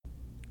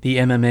The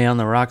MMA on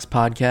the Rocks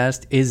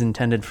podcast is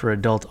intended for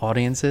adult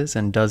audiences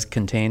and does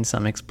contain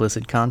some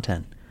explicit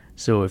content.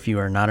 So if you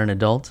are not an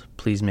adult,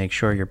 please make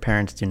sure your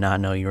parents do not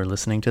know you are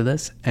listening to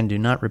this and do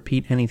not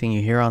repeat anything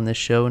you hear on this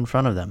show in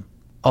front of them.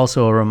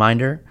 Also a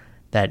reminder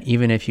that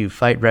even if you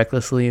fight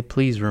recklessly,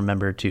 please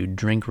remember to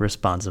drink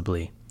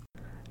responsibly.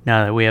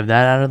 Now that we have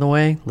that out of the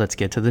way, let's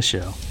get to the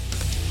show.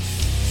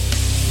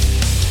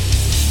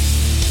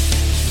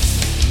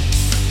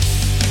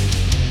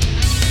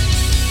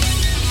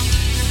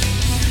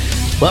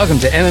 Welcome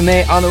to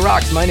MMA on the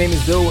Rocks. My name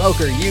is Bill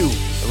Welker. You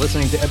are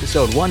listening to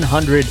episode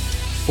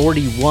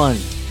 141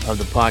 of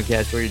the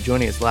podcast, where you're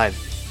joining us live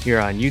here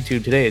on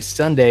YouTube. Today is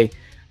Sunday,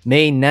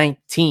 May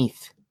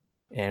 19th,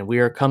 and we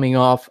are coming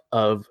off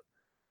of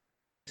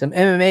some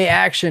MMA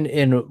action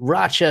in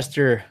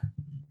Rochester,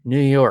 New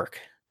York,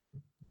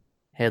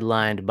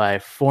 headlined by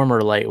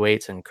former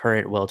lightweights and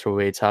current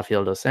welterweights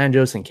Rafael dos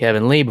Anjos and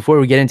Kevin Lee.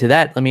 Before we get into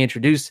that, let me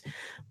introduce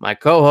my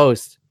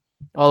co-host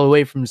all the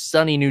way from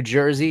sunny New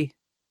Jersey,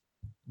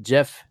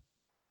 Jeff,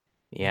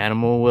 the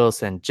Animal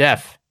Wilson.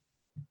 Jeff,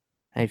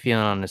 how you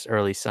feeling on this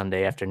early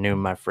Sunday afternoon,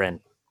 my friend?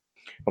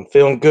 I'm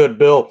feeling good,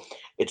 Bill.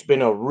 It's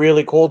been a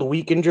really cold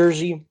week in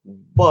Jersey,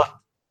 but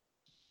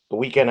the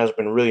weekend has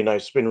been really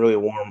nice. It's been really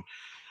warm.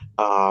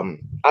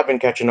 I've been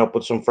catching up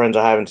with some friends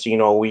I haven't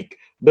seen all week.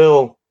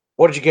 Bill,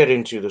 what did you get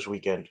into this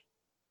weekend?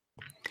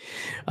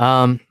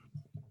 Actually,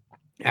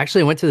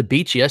 I went to the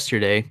beach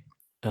yesterday.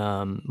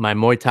 My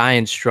Muay Thai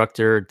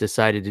instructor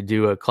decided to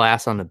do a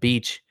class on the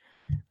beach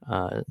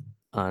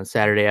on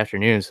Saturday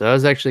afternoon. So that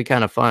was actually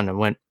kind of fun. I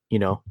went,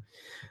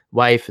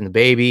 wife and the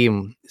baby,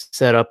 and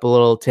set up a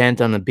little tent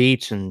on the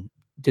beach and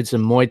did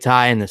some Muay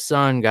Thai in the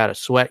sun, got a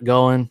sweat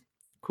going,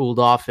 cooled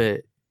off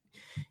it,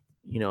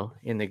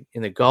 in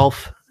the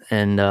Gulf.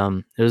 And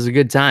it was a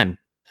good time.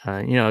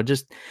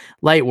 Just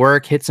light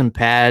work, hit some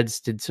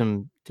pads, did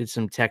some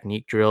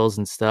technique drills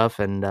and stuff.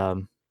 And,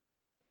 called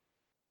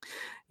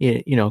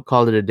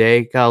it a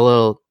day. Got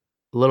a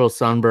little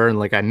sunburn.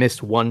 Like I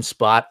missed one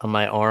spot on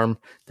my arm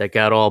that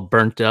got all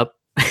burnt up.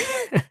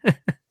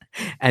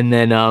 And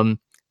then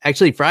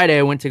actually Friday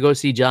I went to go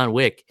see John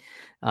Wick.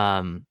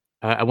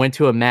 I went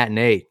to a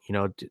matinee,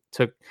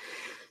 took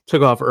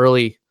off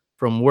early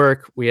from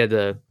work. We had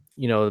the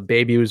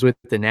baby was with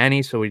the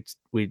nanny, so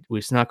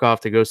we snuck off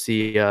to go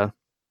see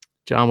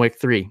John Wick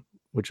 3,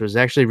 which was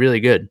actually really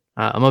good.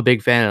 I'm a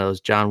big fan of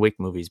those John Wick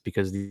movies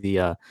because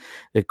the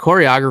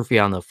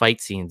choreography on the fight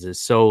scenes is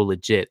so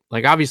legit.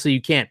 Like, obviously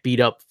you can't beat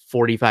up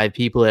 45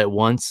 people at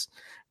once,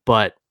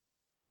 but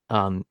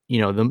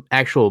the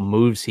actual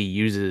moves he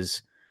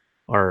uses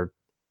are,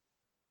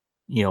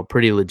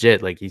 pretty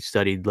legit. Like, he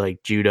studied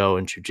like judo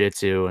and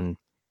jiu-jitsu, and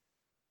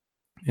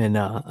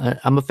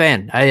I'm a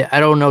fan.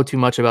 I don't know too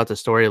much about the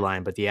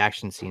storyline, but the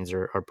action scenes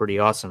are pretty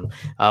awesome.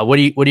 What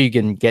are you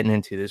getting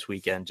into this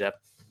weekend, Jeff?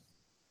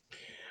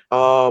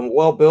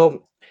 Well,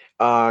 Bill,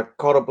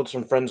 caught up with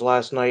some friends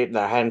last night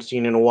that I hadn't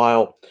seen in a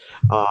while.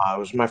 It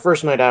was my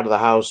first night out of the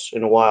house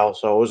in a while,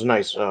 so it was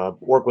nice.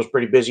 Work was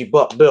pretty busy,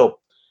 but Bill,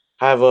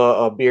 have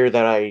a beer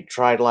that I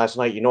tried last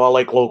night. I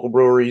like local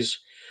breweries,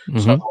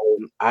 so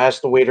I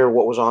asked the waiter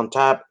what was on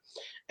tap,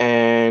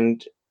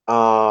 and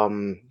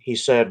he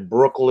said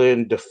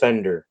Brooklyn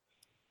Defender.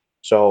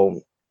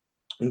 So,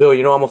 Bill,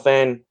 I'm a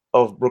fan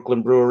of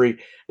Brooklyn Brewery.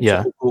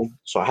 It's local,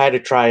 so I had to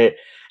try it.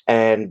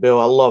 And Bill,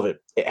 I love it.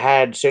 It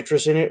had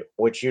citrus in it,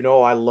 which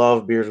I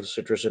love beers with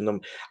citrus in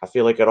them. I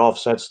feel like it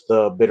offsets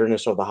the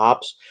bitterness of the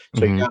hops.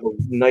 So you got a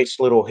nice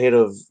little hit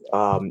of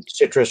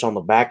citrus on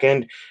the back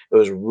end. It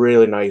was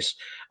really nice.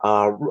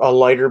 A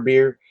lighter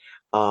beer.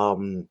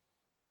 But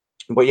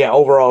yeah,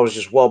 overall it was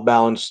just well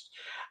balanced.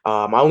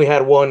 I only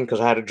had one because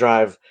I had to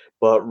drive,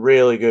 but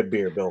really good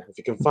beer, Bill. If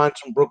you can find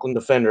some Brooklyn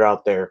Defender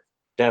out there,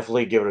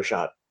 definitely give it a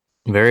shot.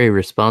 Very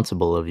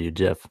responsible of you,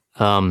 Jeff.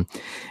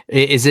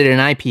 Is it an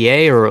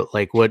IPA or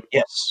like what?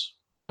 Yes.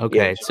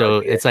 Okay, yeah, so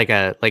it's like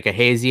a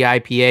hazy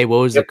IPA. What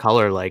was the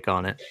color like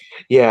on it?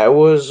 Yeah,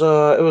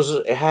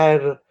 it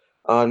had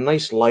a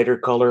nice lighter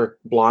color,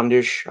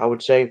 blondish, I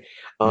would say.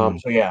 So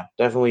yeah,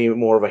 definitely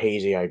more of a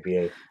hazy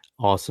IPA.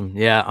 Awesome.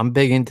 Yeah, I'm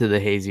big into the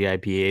hazy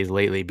IPAs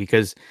lately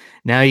because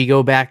now you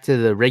go back to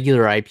the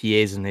regular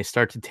IPAs and they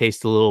start to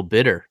taste a little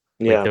bitter.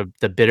 Yeah. Like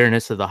the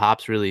bitterness of the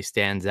hops really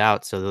stands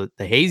out. So the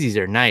hazies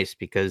are nice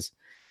because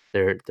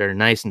they're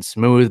nice and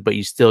smooth, but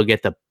you still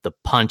get the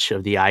punch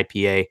of the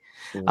IPA.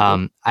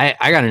 I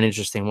got an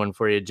interesting one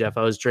for you, Jeff.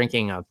 I was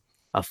drinking a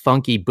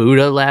Funky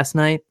Buddha last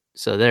night.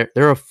 So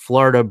they're a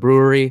Florida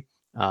brewery.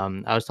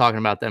 I was talking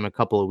about them a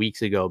couple of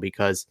weeks ago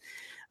because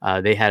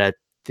they have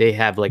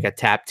like a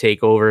tap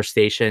takeover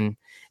station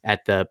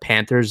at the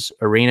Panthers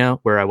arena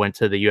where I went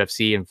to the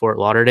UFC in Fort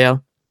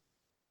Lauderdale.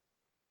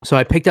 So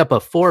I picked up a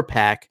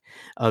 4-pack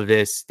of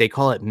this. They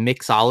call it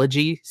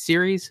Mixology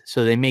series.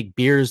 So they make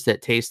beers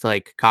that taste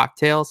like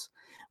cocktails,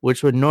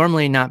 which would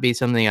normally not be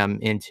something I'm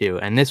into.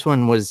 And this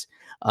one was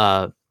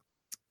a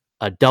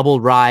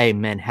double rye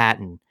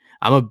Manhattan.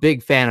 I'm a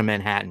big fan of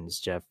Manhattans,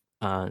 Jeff.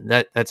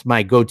 That's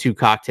my go-to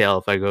cocktail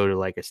if I go to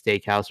like a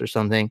steakhouse or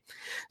something.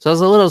 So I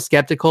was a little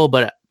skeptical,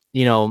 but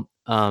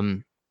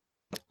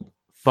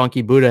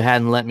Funky Buddha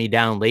hadn't let me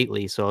down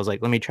lately, so I was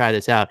like, let me try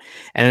this out.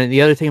 And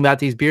the other thing about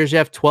these beers,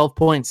 Jeff,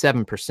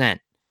 12.7%.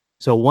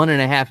 So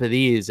 1.5 of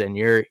these, and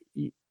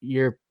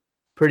you're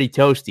pretty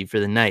toasty for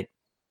the night.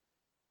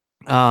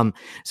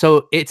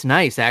 So it's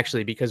nice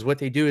actually, because what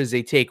they do is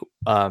they take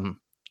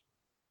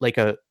like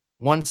a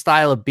one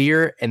style of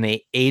beer and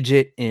they age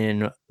it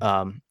in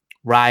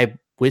rye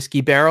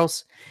whiskey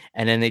barrels,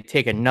 and then they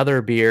take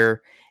another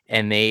beer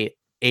and they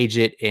age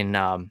it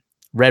in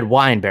red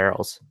wine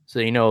barrels. So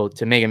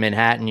to make a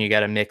Manhattan, you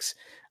got to mix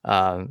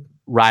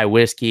rye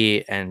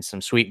whiskey and some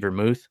sweet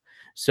vermouth.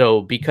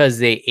 So because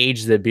they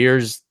age the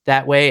beers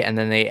that way, and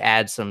then they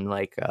add some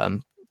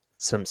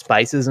some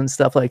spices and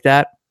stuff like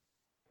that,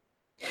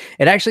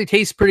 it actually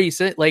tastes pretty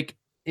like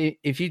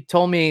if you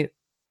told me,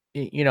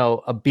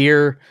 a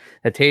beer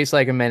that tastes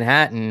like a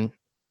Manhattan,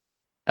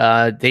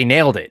 they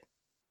nailed it.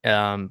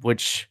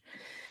 Which,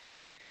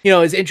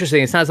 is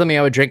interesting. It's not something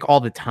I would drink all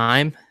the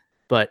time,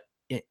 but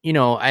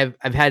I've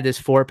had this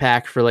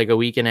 4-pack for like a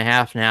week and a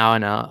half now,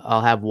 and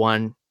I'll have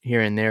one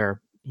here and there,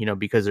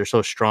 because they're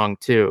so strong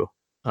too.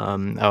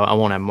 I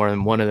won't have more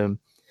than one of them.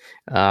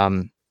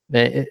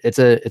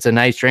 It's a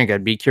nice drink.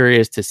 I'd be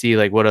curious to see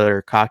like what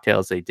other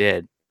cocktails they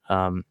did.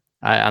 I'm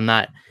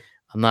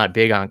not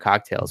big on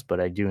cocktails, but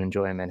I do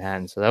enjoy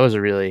Manhattan. So that was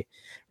a really,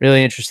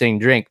 really interesting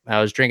drink.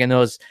 I was drinking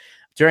those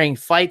during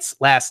fights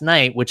last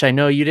night, which I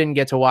know you didn't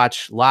get to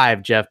watch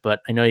live, Jeff,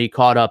 but I know you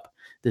caught up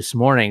this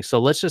morning. So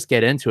let's just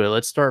get into it.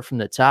 Let's start from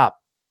the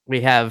top.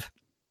 We have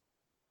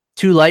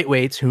two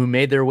lightweights who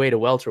made their way to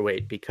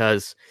welterweight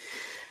because,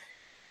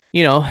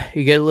 you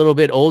get a little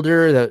bit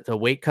older, the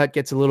weight cut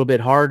gets a little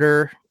bit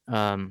harder.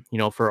 For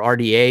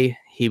RDA,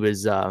 he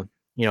was,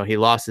 he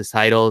lost his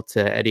title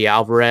to Eddie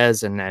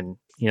Alvarez, and then,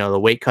 the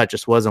weight cut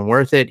just wasn't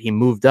worth it. He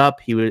moved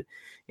up. He would,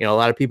 a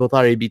lot of people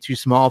thought he'd be too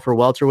small for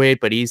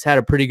welterweight, but he's had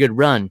a pretty good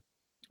run.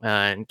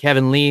 And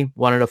Kevin Lee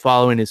wanted to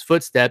follow in his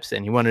footsteps,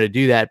 and he wanted to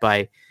do that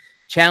by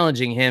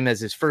challenging him as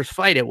his first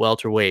fight at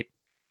welterweight.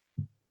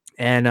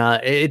 And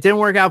it didn't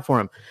work out for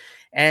him.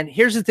 And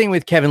here's the thing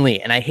with Kevin Lee,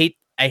 and I hate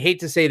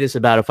to say this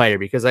about a fighter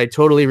because I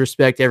totally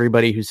respect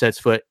everybody who sets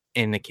foot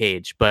in the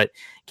cage, but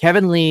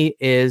Kevin Lee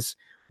is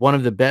one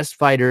of the best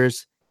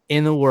fighters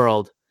in the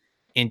world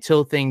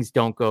until things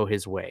don't go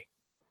his way.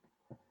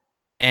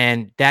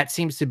 And that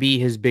seems to be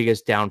his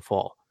biggest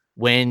downfall.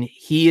 When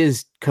he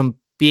is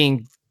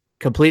being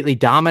completely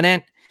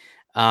dominant,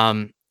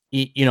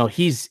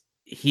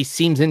 he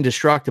seems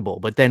indestructible.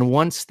 But then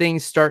once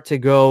things start to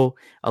go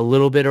a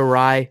little bit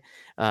awry,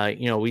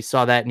 we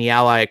saw that in the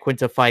Al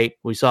Iaquinta fight.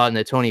 We saw it in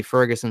the Tony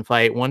Ferguson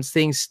fight. Once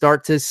things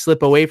start to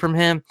slip away from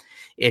him,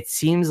 it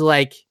seems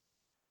like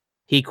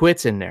he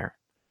quits in there.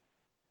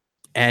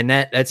 And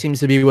that seems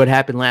to be what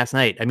happened last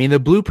night. I mean, the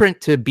blueprint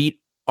to beat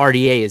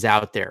RDA is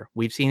out there.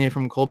 We've seen it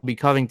from Colby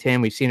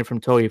Covington. We've seen it from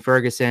Tony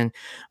Ferguson.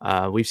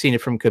 We've seen it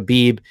from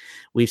Khabib.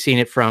 We've seen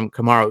it from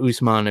Kamaru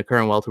Usman, the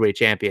current welterweight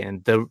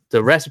champion.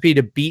 The recipe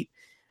to beat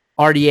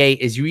RDA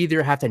is you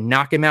either have to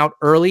knock him out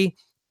early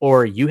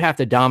or you have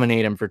to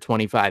dominate him for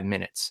 25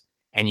 minutes.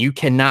 And you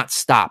cannot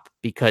stop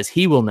because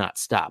he will not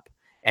stop.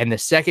 And the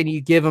second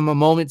you give him a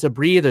moment to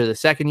breathe or the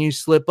second you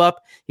slip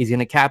up, he's going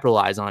to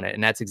capitalize on it.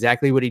 And that's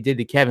exactly what he did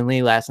to Kevin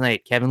Lee last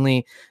night. Kevin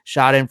Lee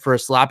shot in for a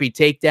sloppy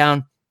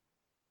takedown.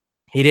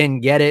 He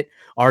didn't get it.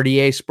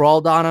 RDA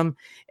sprawled on him,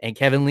 and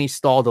Kevin Lee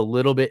stalled a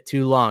little bit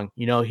too long.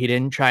 He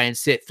didn't try and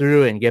sit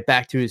through and get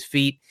back to his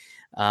feet.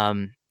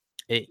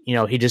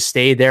 He just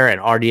stayed there,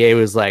 and RDA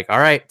was like, all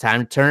right,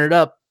 time to turn it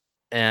up.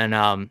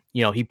 And,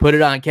 he put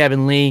it on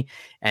Kevin Lee,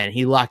 and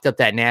he locked up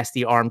that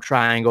nasty arm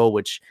triangle,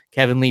 which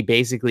Kevin Lee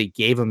basically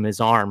gave him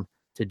his arm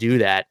to do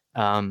that.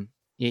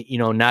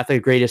 Not the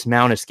greatest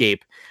mount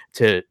escape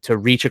to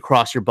reach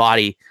across your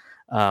body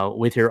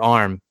with your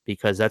arm,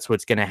 because that's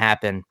what's going to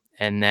happen.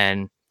 And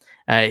then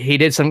he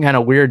did some kind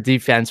of weird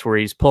defense where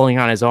he's pulling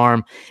on his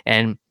arm,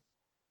 and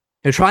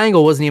the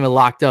triangle wasn't even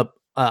locked up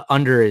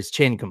under his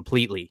chin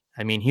completely.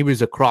 I mean, he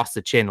was across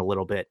the chin a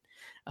little bit.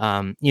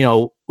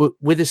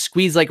 With a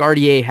squeeze like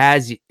RDA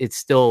has, it's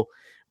still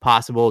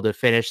possible to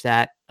finish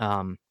that.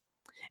 And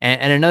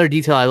another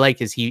detail I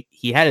like is he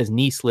had his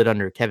knee slid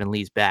under Kevin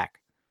Lee's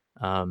back,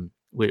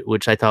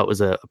 which I thought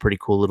was a pretty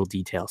cool little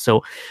detail. So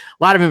a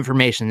lot of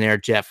information there,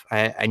 Jeff.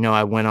 I know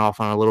I went off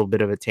on a little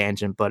bit of a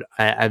tangent, but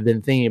I've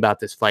been thinking about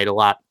this fight a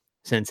lot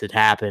since it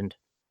happened.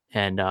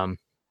 And I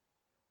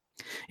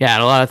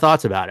had a lot of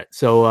thoughts about it.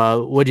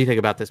 So what do you think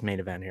about this main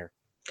event here?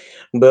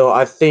 Bill,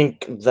 I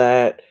think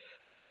that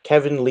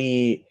Kevin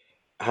Lee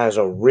has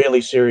a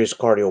really serious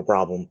cardio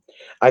problem.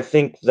 I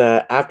think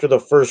that after the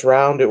first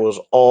round, it was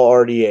all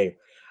RDA.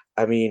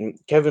 I mean,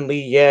 Kevin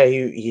Lee, yeah,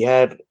 he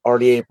had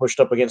RDA pushed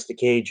up against the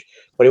cage,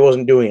 but he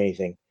wasn't doing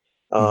anything.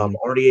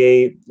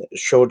 RDA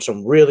showed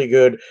some really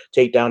good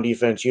takedown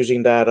defense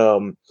using that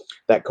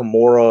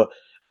Kimura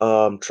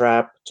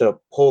trap to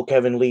pull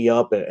Kevin Lee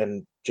up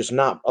and just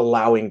not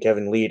allowing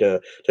Kevin Lee to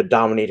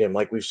dominate him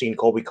like we've seen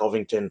Colby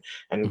Covington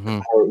and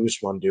Kamaru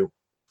Usman do.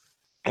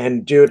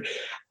 And dude,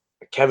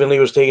 Kevin Lee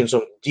was taking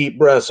some deep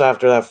breaths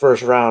after that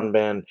first round,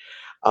 man.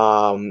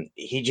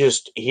 He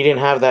didn't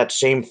have that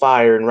same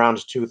fire in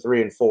rounds 2,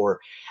 3, and 4.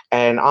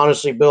 And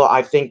honestly, Bill,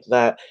 I think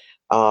that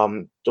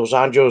Dos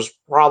Anjos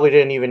probably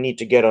didn't even need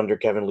to get under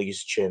Kevin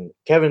Lee's chin.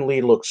 Kevin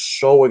Lee looked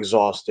so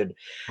exhausted.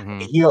 Hmm.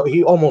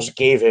 He almost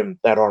gave him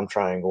that arm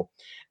triangle,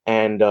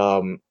 and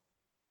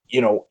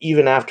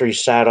even after he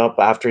sat up,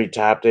 after he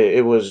tapped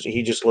it,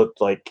 he just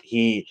looked like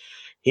he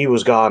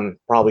was gone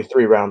probably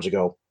 3 rounds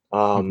ago.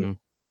 Hmm.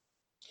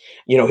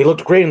 He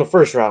looked great in the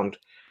first round.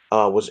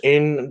 Was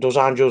in Dos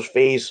Anjos'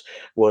 face,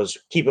 was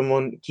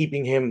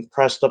keeping him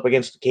pressed up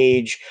against the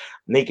cage,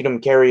 making him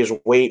carry his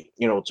weight.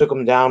 Took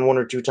him down 1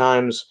 or 2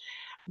 times.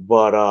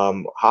 But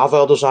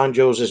Rafael Dos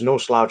Anjos is no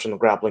slouch in the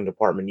grappling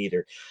department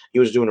either. He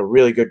was doing a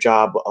really good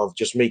job of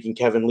just making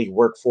Kevin Lee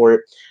work for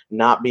it,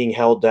 not being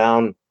held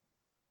down.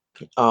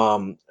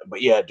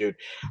 But yeah, dude,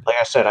 like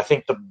I said, I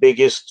think the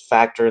biggest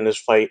factor in this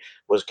fight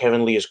was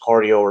Kevin Lee's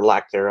cardio or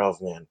lack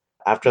thereof, man.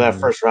 After that Hmm.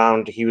 first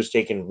round, he was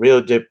taking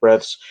real deep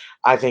breaths.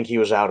 I think he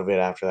was out of it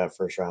after that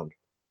first round.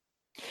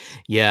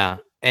 Yeah.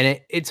 And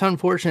it's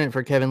unfortunate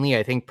for Kevin Lee.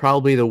 I think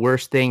probably the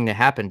worst thing to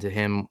happen to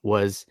him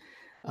was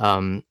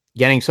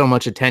getting so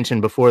much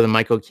attention before the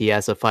Michael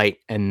Chiesa fight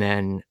and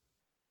then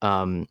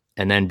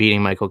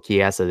beating Michael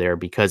Chiesa there,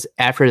 because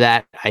after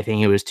that, I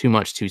think it was too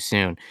much too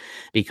soon.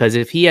 Because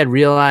if he had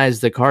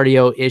realized the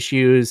cardio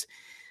issues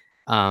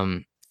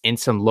in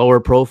some lower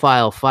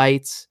profile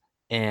fights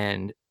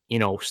and,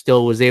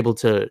 still was able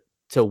to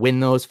win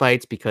those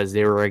fights because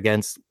they were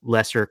against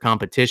lesser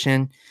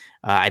competition,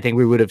 I think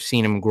we would have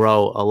seen him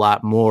grow a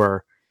lot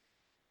more.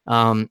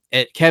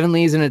 Kevin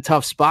Lee's in a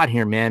tough spot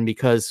here, man,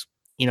 because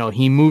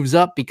he moves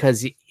up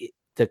because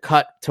the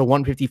cut to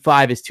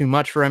 155 is too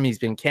much for him. He's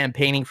been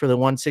campaigning for the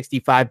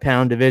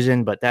 165-pound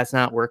division, but that's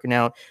not working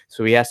out.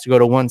 So he has to go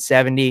to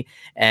 170.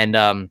 And,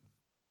 I'm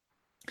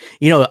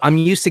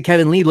used to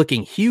Kevin Lee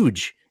looking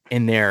huge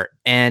in there.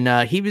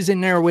 And he was in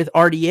there with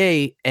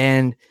RDA,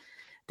 and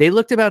they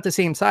looked about the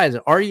same size.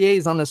 RDA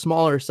is on the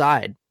smaller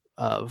side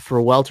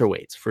for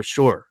welterweights, for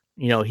sure.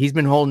 He's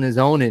been holding his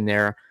own in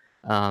there.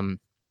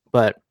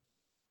 But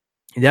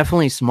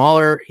definitely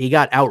smaller. He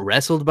got out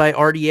wrestled by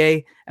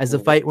RDA as the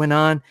fight went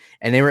on,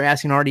 and they were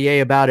asking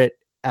RDA about it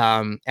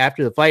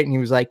after the fight, and he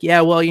was like,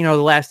 "Yeah, well, the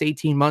last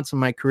 18 months of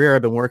my career,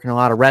 I've been working a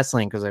lot of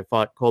wrestling because I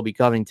fought Colby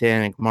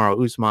Covington and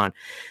Kamaru Usman."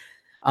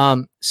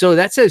 So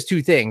that says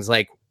two things.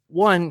 Like,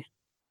 one,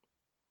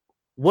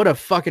 what a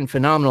fucking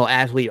phenomenal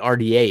athlete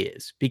RDA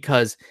is,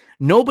 because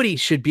nobody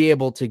should be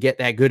able to get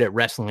that good at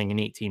wrestling in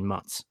 18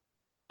 months.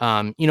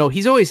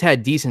 He's always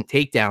had decent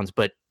takedowns,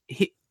 but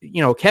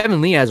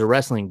Kevin Lee has a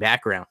wrestling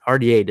background.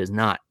 RDA does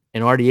not.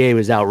 And RDA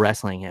was out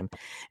wrestling him.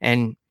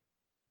 And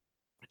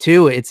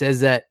two, it says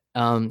that,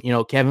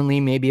 Kevin Lee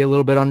may be a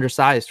little bit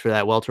undersized for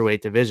that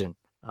welterweight division.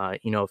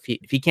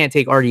 If he can't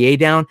take RDA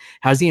down,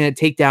 how's he going to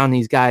take down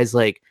these guys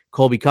like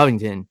Colby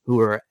Covington, who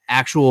are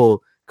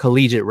actual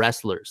collegiate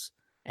wrestlers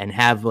and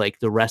have like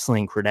the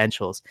wrestling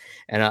credentials?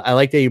 And I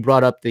like that you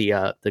brought up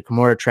the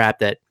Kimura trap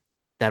that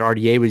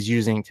RDA was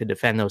using to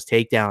defend those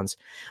takedowns,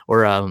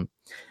 or a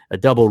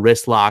double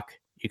wrist lock,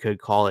 you could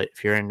call it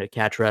if you're into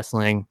catch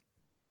wrestling.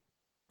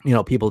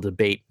 People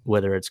debate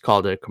whether it's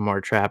called a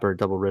Kimura trap or a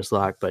double wrist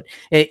lock, but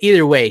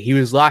either way, he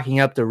was locking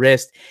up the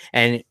wrist,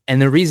 and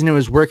the reason it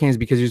was working is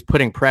because he was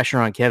putting pressure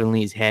on Kevin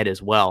Lee's head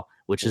as well,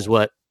 which is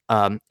what,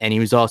 and he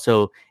was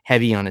also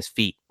heavy on his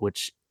feet,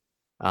 which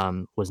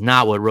was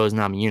not what Rose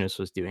Namajunas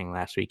was doing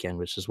last weekend,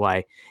 which is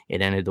why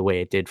it ended the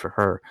way it did for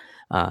her.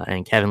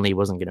 And Kevin Lee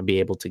wasn't going to be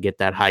able to get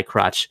that high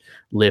crotch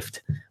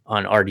lift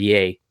on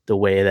RDA the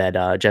way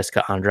that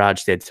Jessica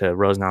Andrade did to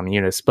Rose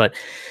Namajunas. But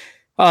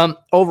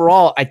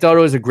overall, I thought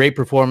it was a great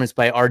performance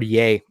by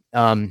RDA.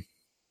 My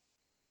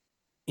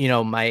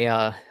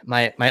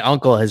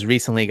uncle has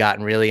recently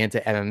gotten really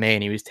into MMA,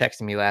 and he was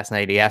texting me last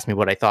night. He asked me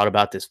what I thought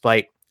about this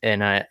fight,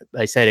 and I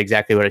said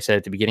exactly what I said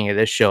at the beginning of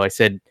this show. I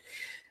said,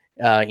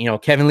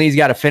 Kevin Lee's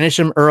got to finish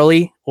him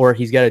early, or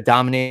he's got to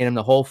dominate him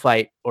the whole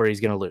fight, or he's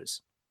going to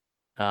lose.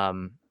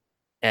 And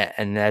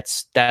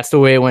that's the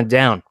way it went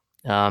down.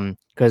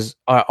 Because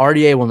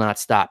RDA will not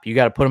stop. You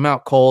got to put him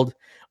out cold,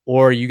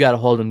 or you got to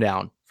hold him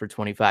down for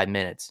 25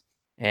 minutes.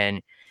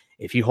 And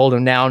if you hold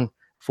him down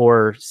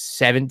for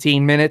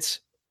 17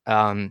 minutes,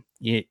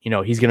 he's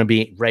going to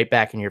be right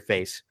back in your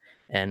face.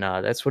 And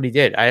that's what he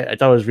did. I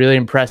thought it was really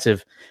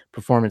impressive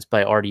performance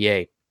by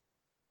RDA.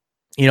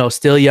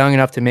 Still young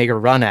enough to make a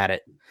run at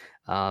it.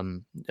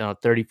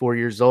 34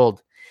 years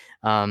old.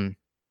 And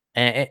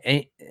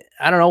I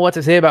don't know what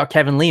to say about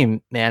Kevin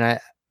Lee, man.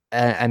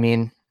 I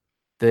mean,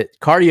 the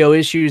cardio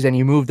issues, and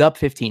he moved up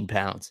 15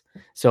 pounds.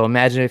 So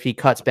imagine if he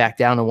cuts back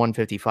down to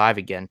 155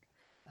 again.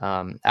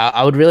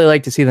 I would really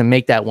like to see them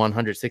make that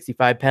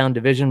 165-pound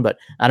division, but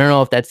I don't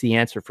know if that's the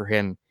answer for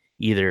him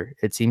either.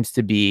 It seems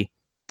to be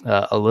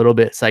a little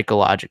bit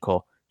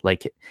psychological.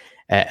 Like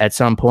at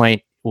some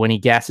point when he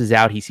gasses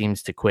out, he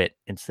seems to quit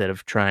instead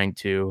of trying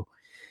to,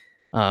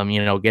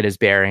 get his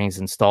bearings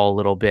and stall a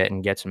little bit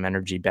and get some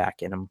energy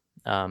back in him.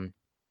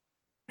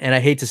 And I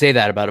hate to say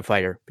that about a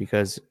fighter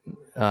because,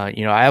 I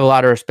have a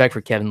lot of respect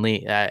for Kevin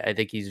Lee. I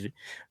think he's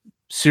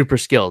super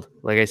skilled.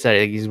 Like I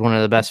said, he's one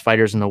of the best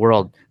fighters in the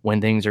world when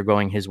things are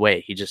going his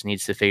way. He just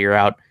needs to figure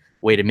out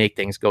a way to make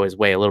things go his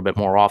way a little bit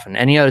more often.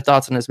 Any other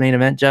thoughts on this main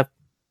event, Jeff?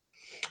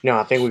 No,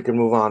 I think we can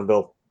move on,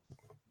 Bill.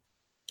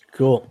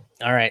 Cool.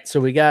 All right. So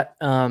we got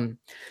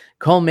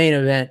co-main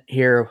event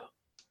here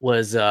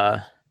was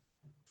Ian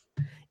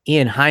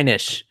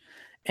Heinisch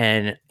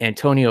and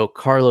Antonio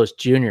Carlos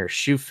Jr.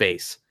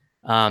 Shoeface.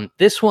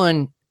 This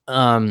one,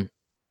 could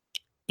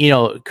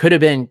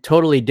have been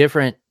totally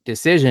different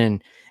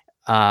decision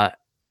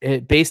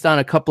based on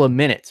a couple of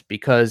minutes,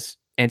 because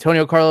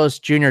Antonio Carlos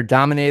Jr.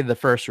 dominated the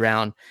first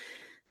round.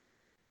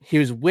 He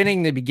was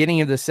winning the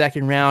beginning of the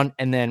second round,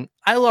 and then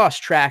I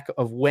lost track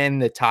of when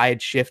the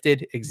tide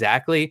shifted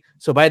exactly.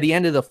 So by the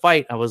end of the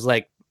fight, I was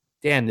like,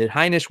 damn, did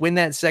Heinisch win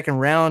that second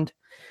round?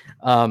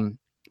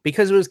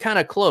 Because it was kind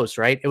of close,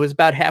 right? It was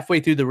about halfway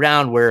through the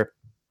round where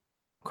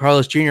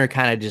Carlos Jr.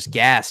 kind of just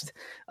gassed.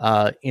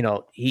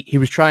 He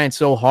was trying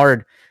so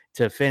hard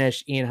to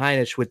finish Ian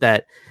Heinisch with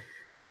that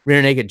rear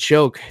naked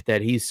choke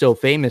that he's so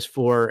famous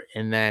for.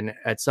 And then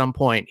at some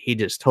point he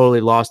just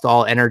totally lost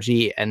all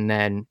energy. And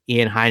then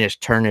Ian Heinisch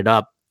turned it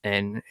up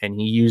and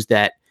he used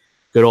that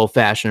good old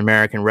fashioned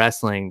American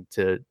wrestling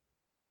to,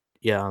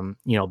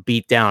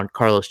 beat down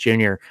Carlos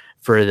Jr.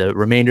 for the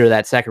remainder of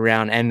that second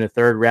round and the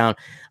third round.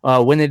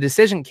 When the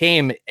decision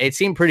came, it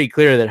seemed pretty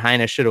clear that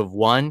Heinisch should have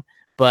won.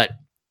 But,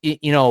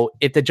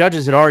 if the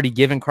judges had already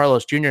given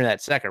Carlos Jr.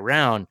 that second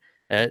round,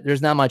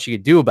 there's not much you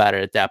could do about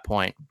it at that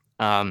point.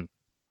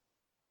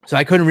 So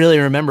I couldn't really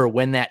remember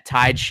when that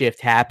tide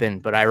shift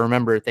happened, but I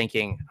remember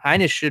thinking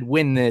Heinisch should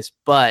win this,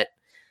 but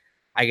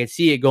I could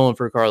see it going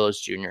for Carlos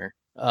Jr.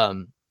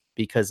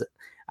 Because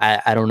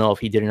I don't know if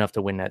he did enough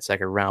to win that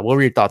second round. What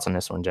were your thoughts on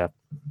this one, Jeff?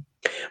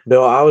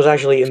 Bill, I was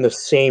actually in the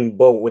same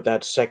boat with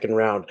that second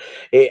round.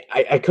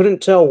 I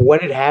couldn't tell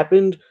when it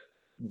happened,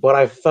 but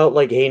I felt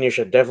like Heinisch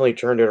had definitely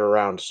turned it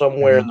around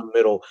somewhere in the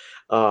middle.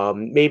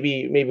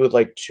 Maybe with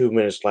like 2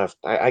 minutes left.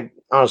 I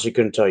honestly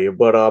couldn't tell you.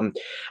 But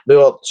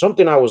Bill,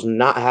 something I was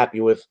not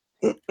happy with,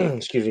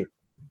 excuse me,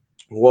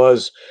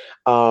 was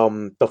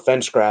the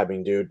fence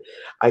grabbing, dude.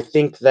 I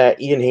think that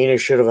Ian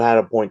Heinisch should have had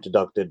a point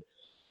deducted.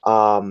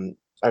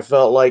 I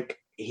felt like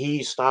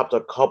he stopped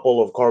a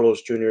couple of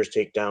Carlos Jr.'s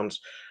takedowns.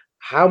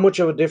 How much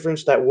of a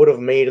difference that would have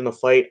made in the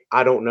fight,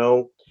 I don't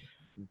know.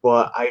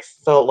 But I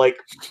felt like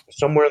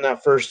somewhere in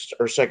that first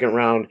or second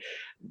round,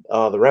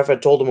 the ref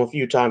had told him a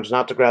few times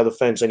not to grab the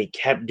fence, and he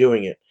kept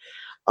doing it.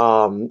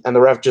 And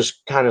the ref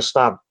just kind of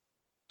stopped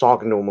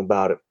talking to him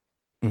about it.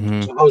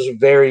 Mm-hmm. So I was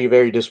very,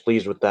 very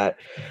displeased with that.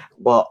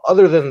 But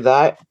other than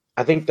that,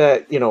 I think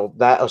that,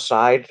 that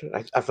aside,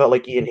 I felt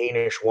like Ian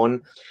Heinisch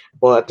won.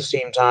 But at the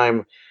same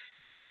time,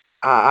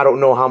 I don't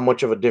know how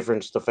much of a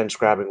difference the fence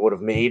grabbing would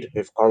have made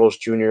if Carlos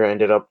Jr.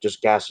 ended up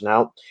just gassing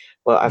out.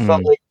 But I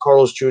felt like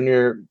Carlos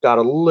Jr. got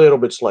a little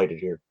bit slighted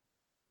here.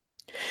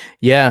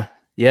 Yeah,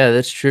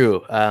 that's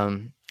true.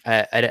 I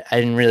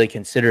didn't really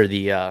consider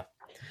the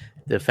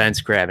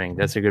fence grabbing.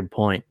 That's a good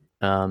point.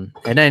 And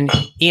then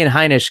Ian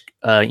Heinisch,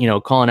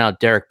 calling out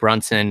Derek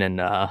Brunson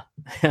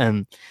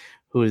and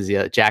who is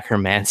Jack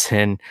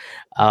Hermanson.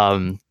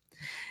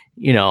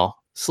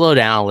 Slow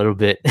down a little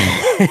bit.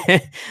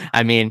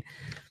 I mean,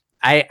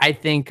 I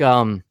think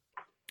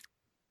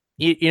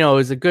it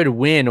was a good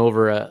win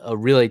over a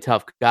really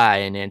tough guy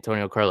in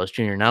Antonio Carlos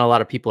Jr. Not a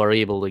lot of people are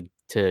able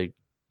to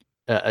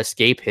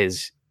escape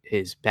his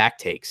back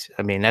takes.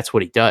 I mean, that's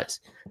what he does.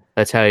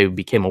 That's how he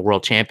became a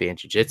world champion in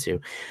jiu-jitsu.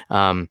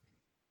 I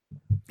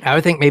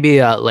would think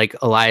maybe like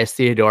Elias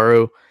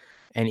Theodorou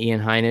and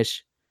Ian Heinisch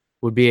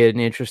would be an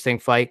interesting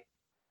fight.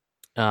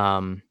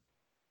 But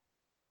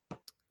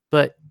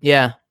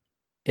yeah,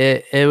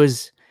 it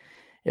was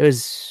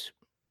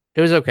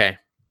okay.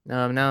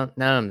 Now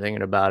I'm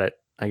thinking about it,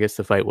 I guess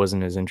the fight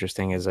wasn't as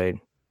interesting as I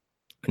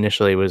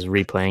initially was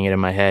replaying it in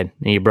my head.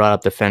 And you brought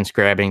up the fence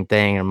grabbing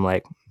thing. I'm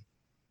like,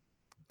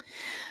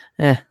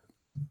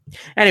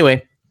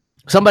 Anyway,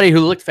 somebody who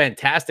looked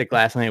fantastic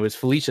last night was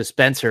Felicia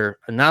Spencer.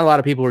 Not a lot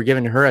of people were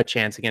giving her a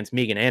chance against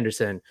Megan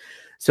Anderson.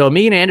 So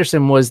Megan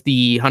Anderson was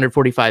the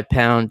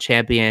 145-pound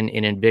champion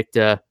in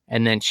Invicta,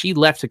 and then she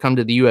left to come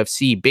to the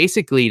UFC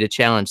basically to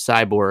challenge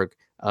Cyborg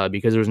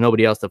because there was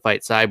nobody else to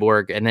fight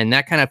Cyborg. And then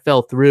that kind of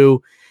fell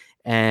through,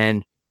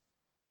 and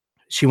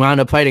she wound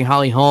up fighting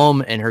Holly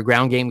Holm, and her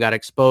ground game got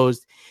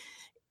exposed.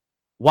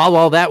 While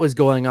all that was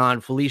going on,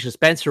 Felicia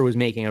Spencer was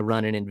making a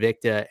run in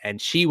Invicta, and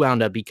she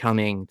wound up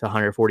becoming the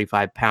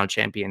 145-pound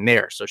champion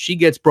there. So she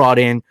gets brought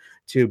in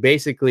to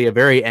basically a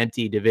very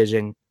empty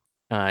division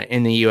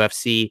in the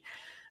UFC.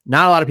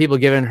 Not a lot of people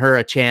giving her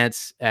a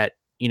chance at,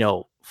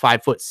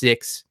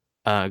 5'6",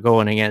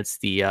 going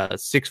against the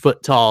 6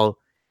 foot tall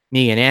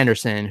Megan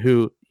Anderson,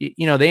 who,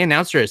 they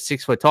announced her as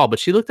 6 foot tall, but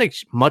she looked like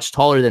much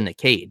taller than the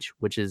cage,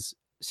 which is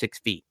 6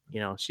 feet.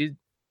 She's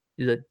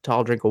a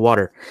tall drink of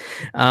water.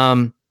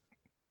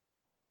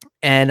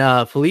 And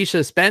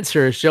Felicia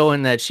Spencer is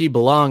showing that she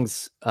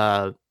belongs,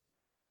 at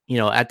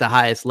the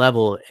highest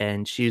level,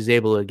 and she was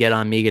able to get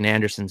on Megan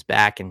Anderson's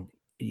back, and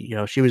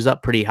she was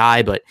up pretty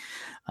high, but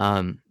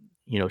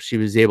she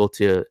was able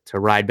to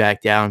ride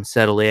back down,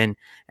 settle in,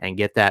 and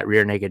get that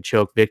rear naked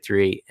choke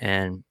victory.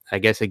 And I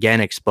guess,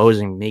 again,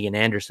 exposing Megan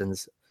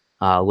Anderson's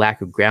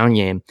lack of ground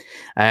game.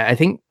 I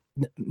think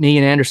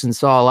Megan Anderson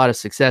saw a lot of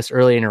success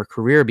early in her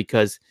career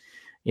because,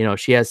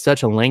 she has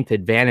such a length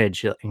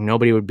advantage.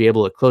 Nobody would be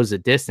able to close the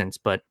distance.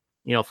 But,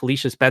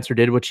 Felicia Spencer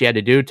did what she had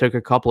to do, took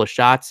a couple of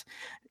shots,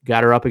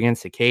 got her up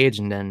against the cage,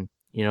 and then,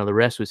 the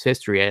rest was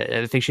history.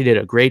 I think she did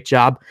a great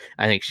job.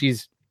 I think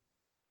she's,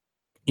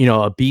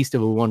 a beast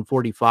of a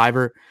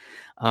 145er.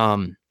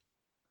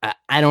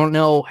 I don't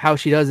know how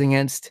she does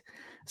against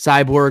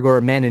Cyborg or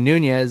Amanda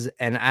Nunes,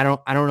 and I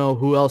don't know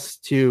who else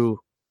to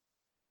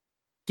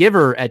give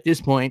her at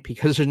this point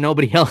because there's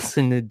nobody else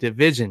in the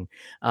division.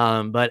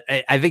 But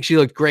I think she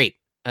looked great.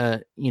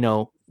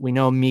 We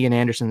know Megan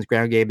Anderson's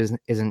ground game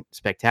isn't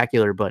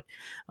spectacular, but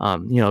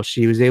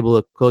she was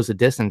able to close the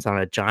distance on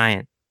a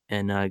giant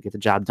and get the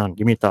job done.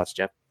 Give me your thoughts,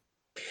 Jeff.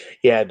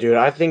 Yeah, dude,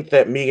 I think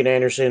that Megan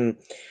Anderson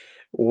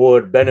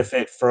would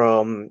benefit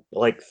from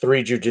like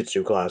 3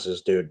 jujitsu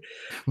classes, dude.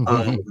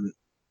 Um,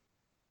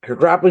 Her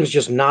grappling is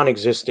just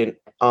non-existent.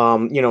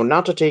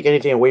 Not to take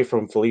anything away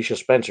from Felicia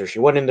Spencer, she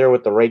went in there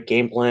with the right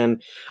game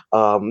plan.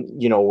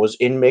 Was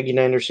in Megan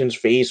Anderson's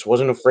face,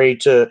 wasn't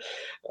afraid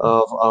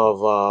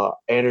of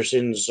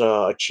Anderson's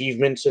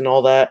achievements and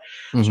all that.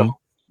 So Mhm.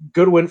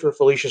 good win for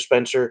Felicia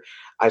Spencer.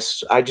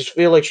 I just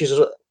feel like she's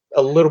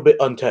a little bit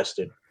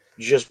untested,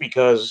 just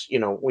because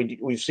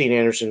we've seen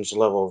Anderson's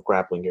level of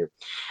grappling here.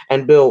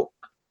 And Bill,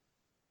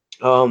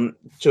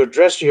 to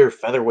address your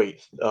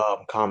featherweight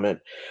comment,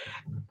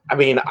 I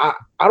mean, I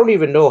don't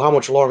even know how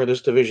much longer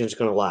this division is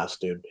going to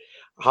last, dude.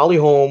 Holly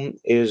Holm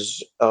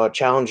is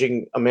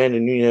challenging Amanda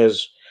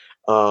Nunes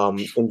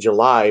in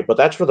July, but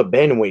that's for the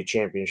bantamweight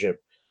championship,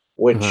 Uh-huh.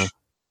 which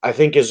I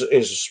think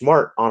is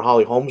smart on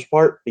Holly Holm's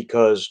part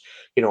because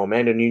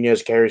Amanda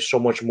Nunes carries so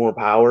much more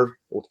power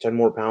with 10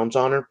 more pounds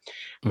on her.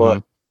 But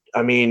Mhm.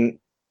 I mean,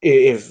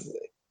 if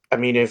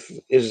if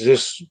is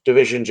this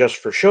division just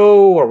for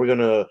show? Are we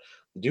gonna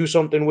do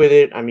something with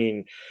it? I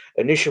mean,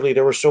 initially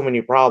there were so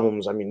many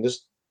problems. I mean,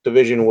 this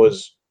division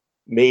was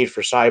made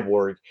for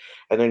Cyborg,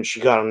 and then she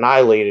got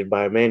annihilated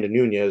by Amanda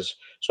Nunes.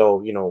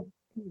 So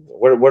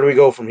where do we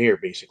go from here,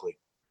 basically?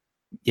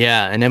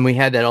 Yeah, and then we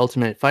had that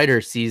Ultimate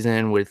Fighter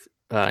season with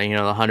the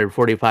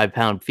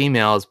 145-pound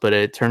females, but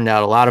it turned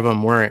out a lot of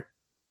them weren't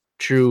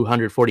true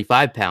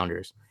 145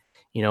 pounders.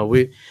 A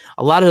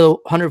lot of the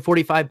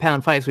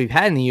 145-pound fights we've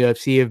had in the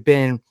UFC have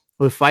been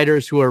with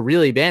fighters who are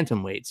really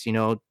bantamweights.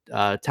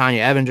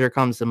 Tanya Evinger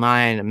comes to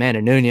mind,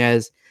 Amanda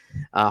Nunes,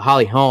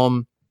 Holly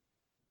Holm,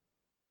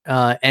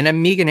 and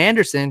then Megan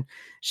Anderson.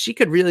 She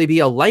could really be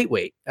a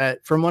lightweight.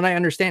 From what I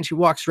understand, she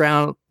walks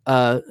around,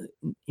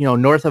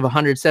 north of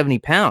 170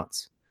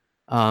 pounds.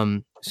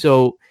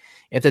 So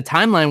if the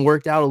timeline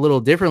worked out a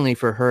little differently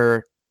for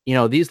her,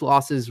 these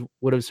losses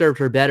would have served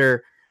her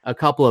better a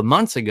couple of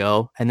months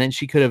ago, and then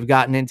she could have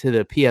gotten into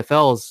the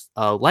PFL's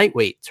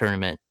lightweight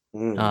tournament.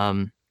 Mm.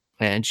 Um,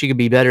 and she could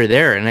be better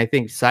there. And I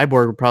think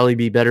Cyborg would probably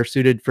be better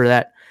suited for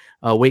that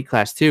weight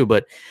class too.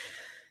 But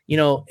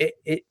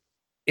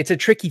it's a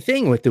tricky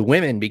thing with the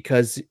women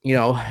because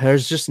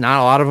there's just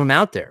not a lot of them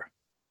out there.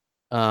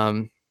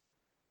 They're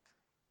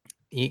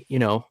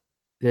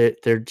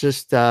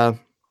just they're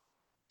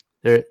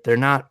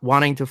not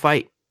wanting to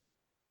fight.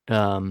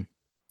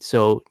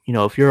 So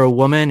if you're a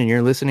woman and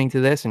you're listening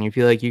to this and you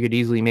feel like you could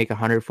easily make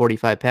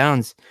 145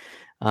 pounds,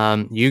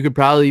 you could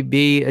probably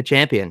be a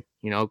champion.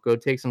 Go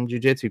take some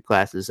jujitsu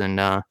classes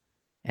and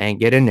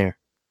get in there.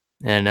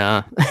 And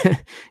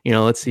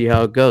let's see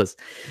how it goes.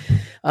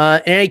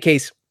 In any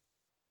case,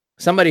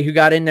 somebody who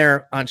got in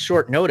there on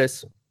short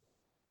notice,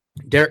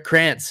 Derek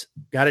Krantz,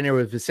 got in there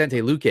with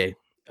Vicente Luque,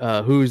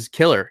 who's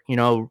killer,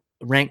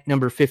 ranked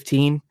number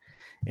 15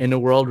 in the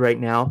world right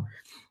now.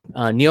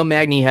 Neil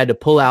Magny had to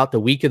pull out the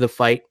week of the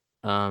fight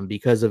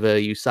because of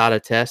a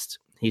USADA test.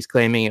 He's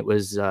claiming it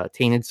was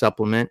tainted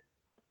supplement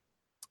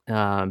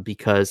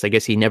because I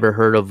guess he never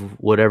heard of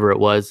whatever it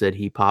was that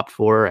he popped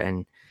for.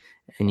 And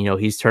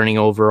he's turning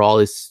over all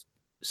his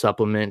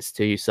supplements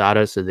to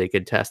USADA so they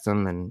could test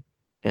them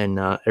and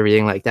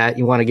everything like that.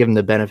 You want to give him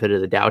the benefit of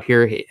the doubt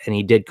here. And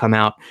he did come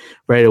out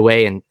right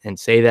away and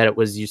say that it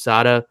was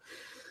USADA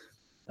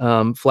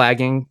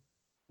flagging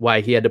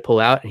why he had to pull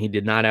out, and he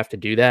did not have to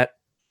do that.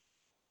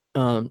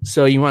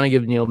 So you want to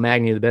give Neil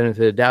Magny the benefit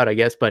of the doubt, I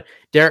guess. But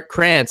Derek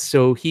Krantz,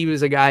 so he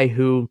was a guy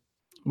who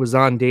was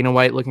on Dana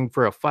White looking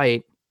for a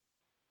fight.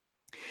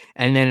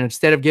 And then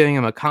instead of giving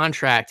him a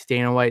contract,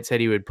 Dana White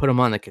said he would put him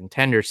on the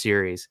Contender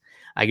Series.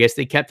 I guess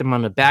they kept him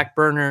on the back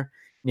burner.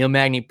 Neil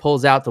Magny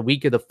pulls out the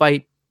week of the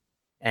fight,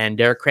 and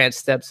Derek Krantz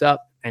steps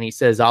up and he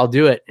says, "I'll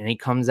do it." And he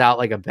comes out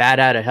like a bat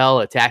out of hell,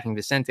 attacking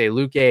Vicente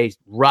Luque. He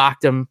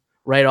rocked him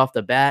right off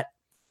the bat.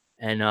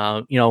 And,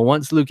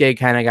 once Luque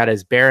kind of got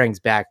his bearings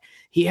back,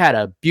 he had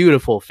a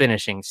beautiful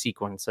finishing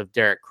sequence of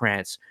Derek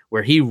Krantz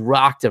where he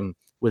rocked him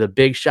with a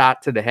big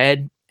shot to the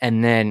head.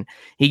 And then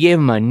he gave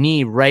him a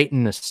knee right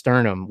in the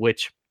sternum,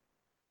 which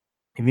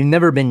if you've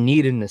never been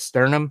kneed in the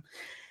sternum,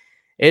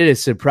 it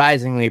is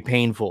surprisingly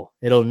painful.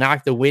 It'll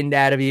knock the wind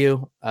out of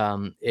you.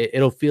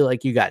 It'll feel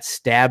like you got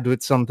stabbed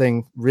with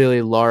something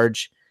really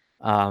large.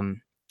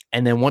 And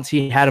then once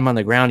he had him on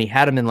the ground, he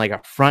had him in like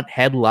a front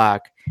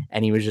headlock,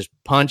 and he was just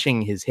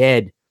punching his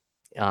head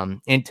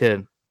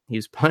into. He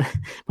was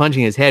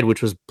punching his head,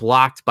 which was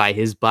blocked by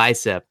his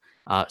bicep.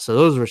 So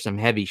those were some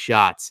heavy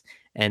shots.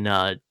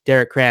 And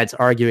Derek Krantz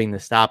arguing the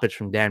stoppage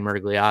from Dan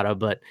Miragliotta,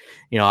 but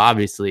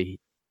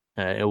obviously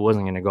it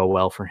wasn't going to go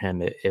well for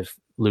him if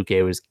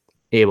Luque was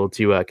able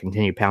to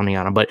continue pounding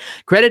on him. But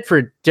credit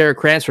for Derek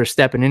Krantz for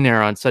stepping in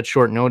there on such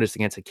short notice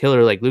against a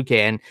killer like Luque,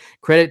 and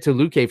credit to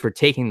Luque for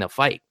taking the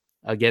fight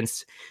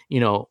against,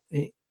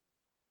 this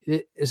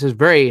is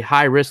very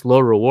high risk, low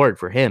reward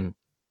for him.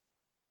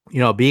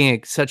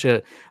 Being such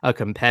a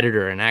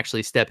competitor and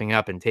actually stepping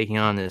up and taking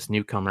on this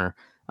newcomer,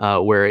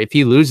 where if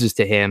he loses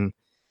to him,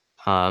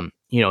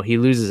 he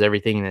loses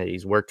everything that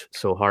he's worked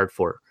so hard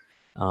for.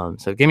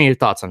 So give me your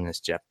thoughts on this,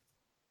 Jeff.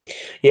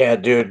 Yeah,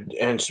 dude.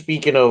 And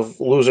speaking of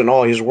losing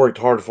all he's worked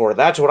hard for,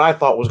 that's what I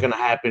thought was going to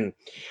happen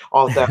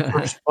off that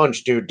first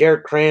punch, dude.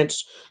 Derek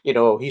Krantz,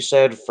 he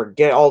said,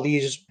 forget all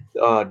these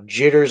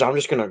jitters. I'm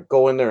just going to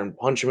go in there and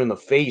punch him in the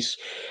face.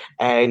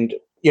 And,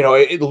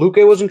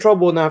 Luque was in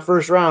trouble in that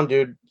first round,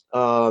 dude.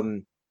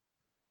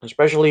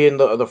 Especially in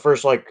the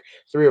first like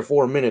 3 or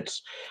 4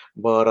 minutes.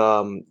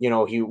 But,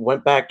 he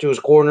went back to his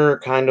corner,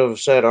 kind of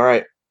said, all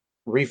right,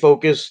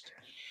 refocused.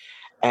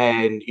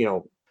 And,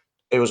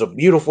 it was a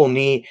beautiful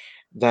knee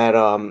that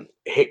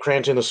hit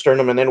Krantz in the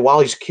sternum, and then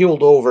while he's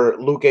keeled over,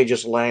 Luque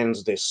just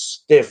lands this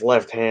stiff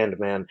left hand,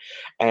 man.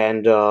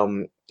 And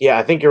yeah,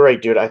 I think you're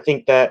right, dude. I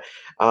think that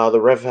the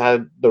ref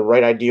had the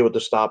right idea with the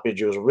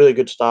stoppage. It was a really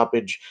good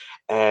stoppage,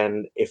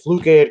 and if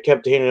Luque had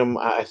kept hitting him,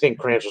 I think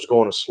Krantz was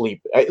going to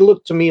sleep. It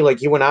looked to me like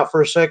he went out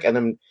for a sec and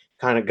then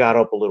kind of got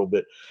up a little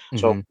bit.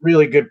 So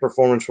really good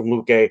performance from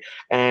Luque,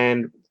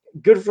 and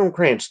good from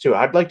Krantz too.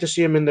 I'd like to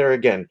see him in there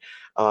again.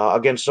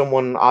 Against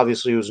someone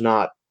obviously who's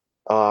not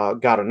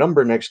got a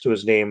number next to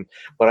his name.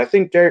 But I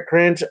think Derek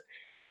Krantz,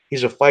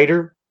 he's a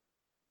fighter.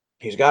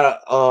 He's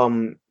got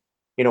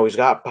he's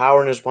got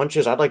power in his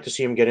punches. I'd like to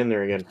see him get in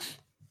there again.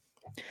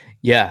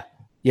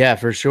 Yeah,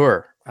 for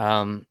sure.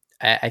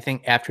 I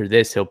think after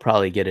this he'll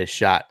probably get his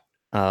shot.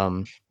 I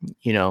don't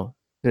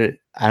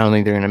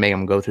think they're going to make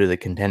him go through the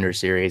Contender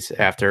Series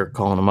after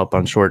calling him up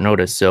on short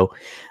notice. So,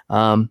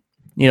 the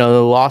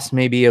loss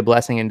may be a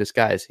blessing in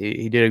disguise.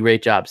 He did a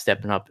great job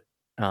stepping up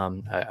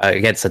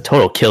against a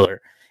total killer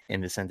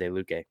in Vicente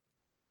Luque.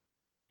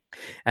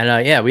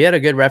 And we had a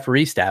good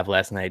referee staff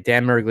last night.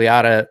 Dan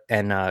Miragliotta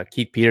and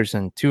Keith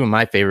Peterson, two of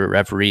my favorite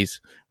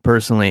referees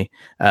personally.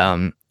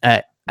 I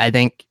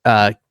think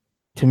to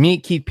me,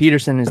 Keith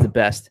Peterson is the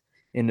best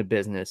in the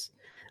business.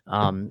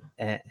 And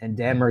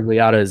Dan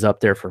Miragliotta is up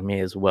there for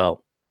me as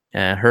well.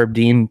 Herb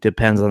Dean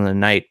depends on the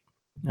night.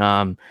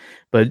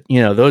 But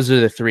those are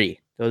the three.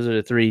 Those are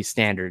the three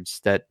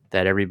standards that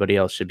everybody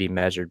else should be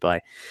measured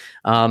by.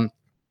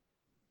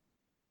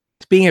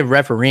 Speaking of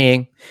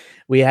refereeing,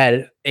 we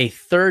had a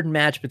third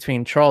match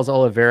between Charles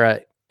Oliveira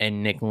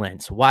and Nick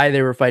Lentz. Why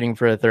they were fighting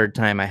for a third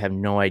time, I have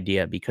no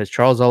idea, because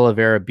Charles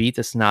Oliveira beat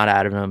the snot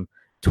out of him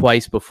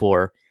twice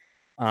before.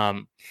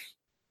 And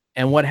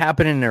what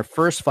happened in their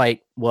first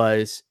fight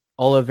was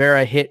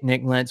Oliveira hit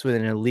Nick Lentz with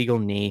an illegal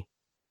knee.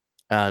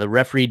 The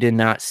referee did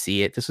not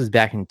see it. This was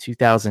back in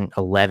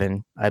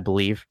 2011, I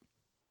believe.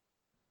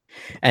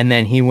 And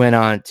then he went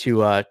on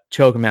to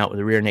choke him out with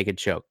a rear naked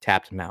choke,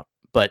 tapped him out.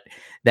 But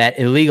that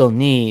illegal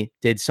knee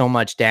did so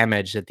much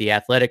damage that the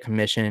Athletic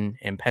Commission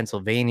in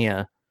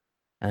Pennsylvania,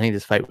 I think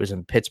this fight was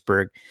in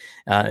Pittsburgh,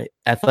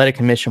 Athletic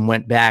Commission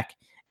went back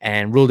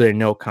and ruled it a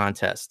no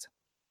contest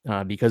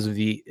because of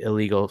the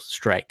illegal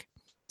strike.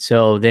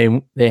 So they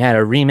had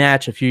a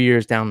rematch a few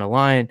years down the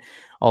line.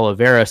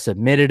 Oliveira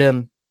submitted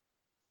him,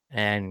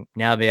 and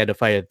now they had to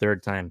fight a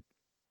third time.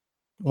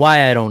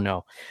 Why, I don't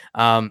know.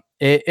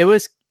 It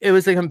was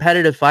a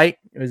competitive fight.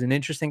 It was an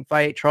interesting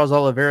fight. Charles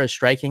Oliveira is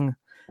striking,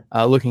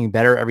 looking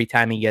better every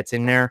time he gets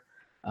in there.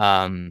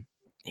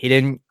 He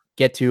didn't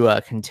get to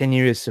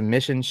continue his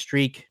submission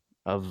streak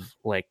of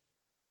like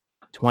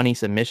 20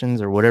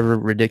 submissions or whatever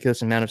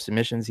ridiculous amount of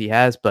submissions he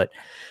has, but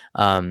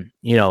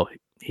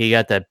he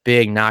got that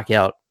big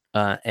knockout,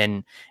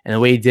 and the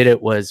way he did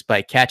it was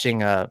by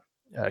catching a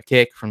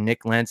kick from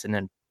Nick Lentz and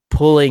then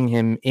pulling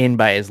him in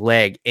by his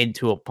leg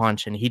into a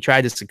punch. And he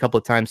tried this a couple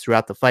of times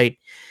throughout the fight,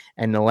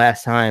 and the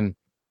last time,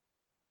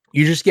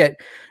 you just get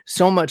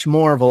so much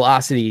more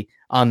velocity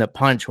on the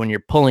punch when you're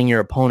pulling your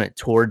opponent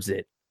towards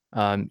it.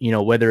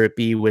 Whether it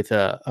be with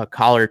a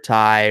collar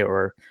tie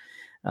or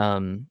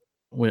an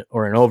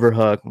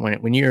overhook,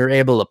 when you're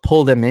able to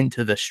pull them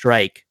into the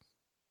strike,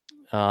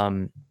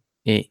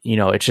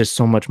 it's just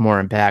so much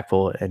more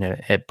impactful, and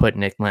it put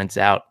Nick Lentz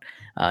out.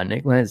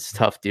 Nick Lentz is a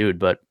tough dude,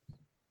 but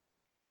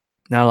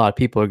not a lot of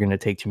people are going to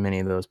take too many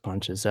of those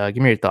punches. Give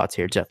me your thoughts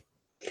here, Jeff.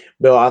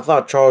 Bill, I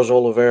thought Charles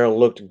Oliveira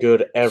looked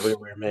good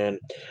everywhere, man.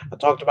 I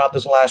talked about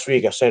this last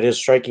week. I said his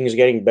striking is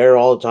getting better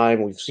all the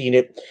time. We've seen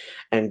it.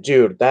 And,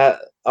 dude, that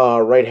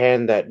right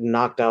hand that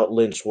knocked out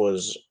Lentz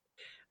was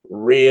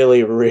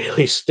really,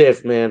 really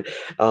stiff, man.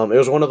 It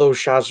was one of those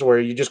shots where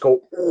you just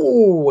go,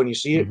 ooh, when you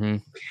see it. Hmm.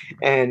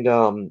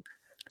 And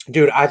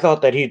dude, I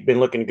thought that he'd been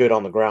looking good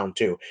on the ground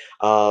too.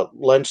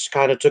 Lentz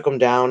kind of took him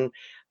down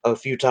a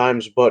few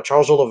times, but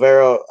Charles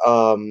Oliveira,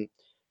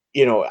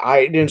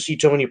 I didn't see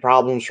too many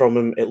problems from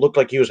him. It looked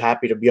like he was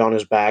happy to be on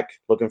his back,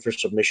 looking for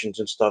submissions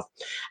and stuff.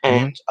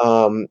 And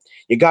Hmm.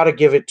 you got to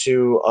give it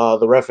to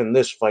the ref in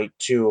this fight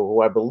too,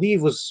 who I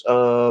believe was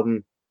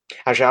actually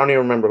I don't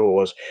even remember who it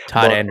was,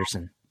 Todd but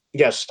Anderson.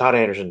 yes, Todd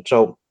Anderson.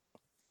 So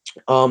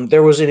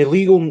there was an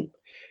illegal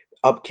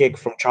up kick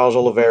from Charles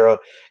Oliveira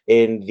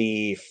in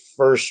the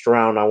first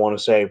round, I want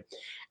to say,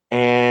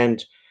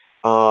 and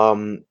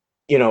um,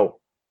 you know,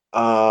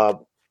 uh,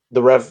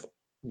 the ref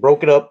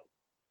broke it up,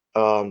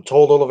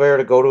 told Oliveira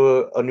to go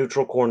to a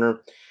neutral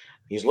corner.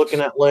 He's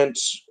looking at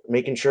Lentz,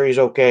 making sure he's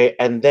okay,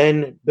 and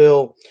then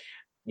Bill,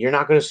 you're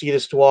not going to see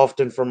this too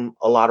often from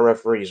a lot of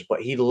referees,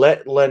 but he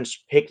let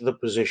Lentz pick the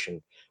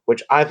position,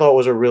 which I thought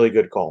was a really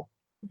good call.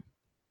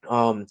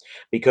 Um,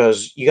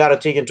 because you got to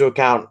take into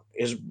account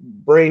his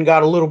brain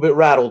got a little bit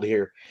rattled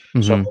here.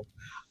 So,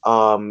 Hmm.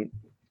 um,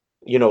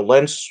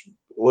 Lentz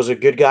was a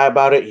good guy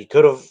about it. He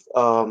could have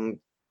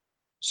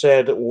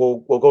said we'll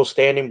go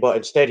standing, but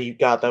instead he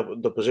got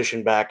the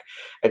position back,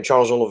 and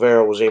Charles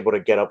Oliveira was able to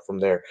get up from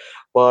there.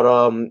 But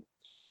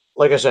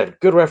like I said,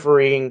 good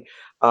refereeing.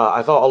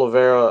 I thought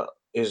Oliveira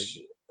is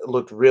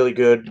looked really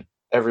good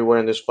everywhere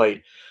in this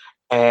fight,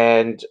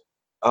 and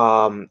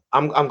I'm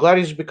glad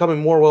he's becoming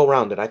more well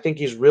rounded. I think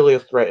he's really a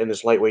threat in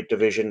this lightweight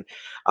division.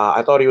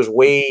 I thought he was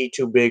way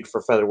too big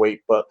for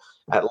featherweight, but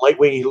at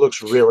lightweight he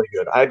looks really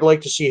good. I'd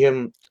like to see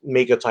him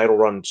make a title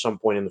run at some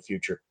point in the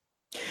future.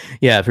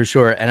 Yeah, for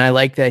sure. And I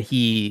like that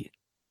he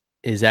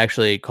is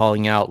actually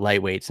calling out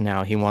lightweights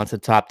now. He wants a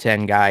top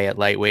 10 guy at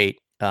lightweight.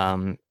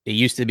 It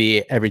used to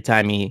be every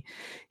time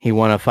he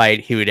won a fight,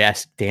 he would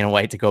ask Dana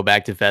White to go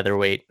back to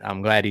featherweight.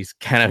 I'm glad he's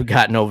kind of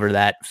gotten over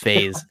that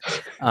phase.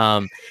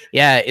 Um,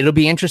 yeah, it'll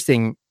be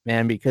interesting,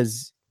 man,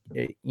 because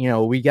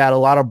we got a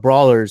lot of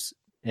brawlers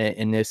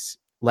in this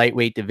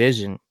lightweight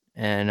division,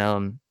 and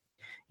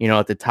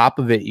at the top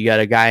of it, you got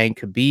a guy in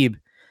Khabib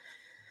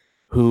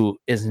who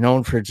is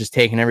known for just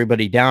taking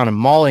everybody down and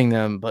mauling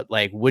them, but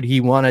like, would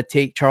he want to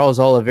take Charles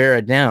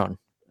Oliveira down?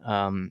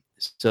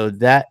 So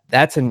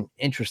that's an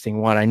interesting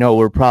one. I know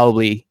we're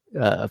probably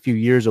a few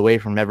years away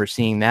from ever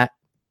seeing that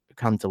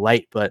come to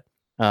light, but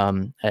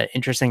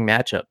interesting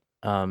matchup.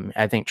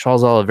 I think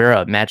Charles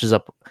Oliveira matches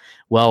up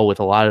well with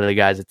a lot of the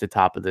guys at the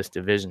top of this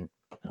division,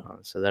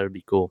 so that would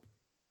be cool.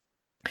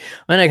 I'm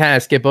gonna kind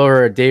of skip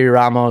over Davey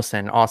Ramos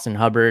and Austin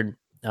Hubbard.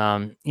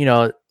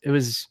 It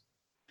was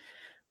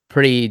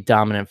pretty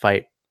dominant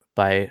fight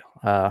by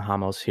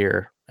Ramos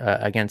here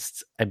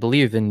against, I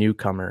believe, the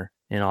newcomer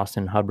in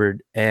Austin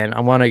Hubbard. And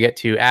I want to get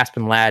to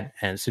Aspen Ladd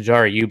and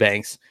Sijara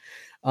Eubanks.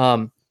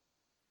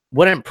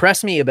 What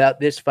impressed me about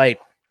this fight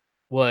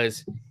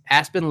was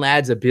Aspen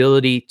Ladd's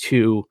ability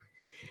to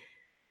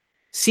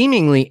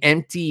seemingly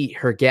empty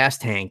her gas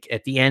tank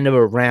at the end of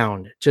a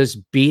round, just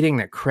beating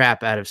the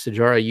crap out of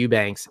Sijara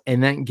Eubanks,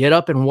 and then get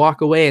up and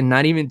walk away and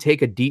not even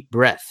take a deep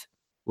breath.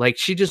 Like,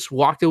 she just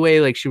walked away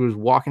like she was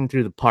walking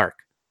through the park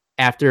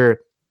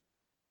after,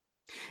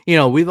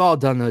 we've all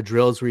done the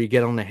drills where you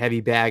get on the heavy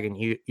bag and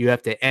you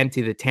have to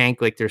empty the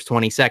tank like there's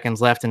 20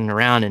 seconds left in the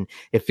round, and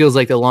it feels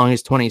like the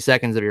longest 20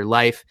 seconds of your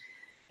life.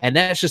 And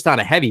that's just on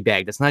a heavy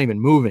bag that's not even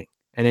moving.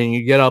 And then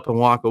you get up and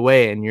walk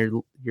away and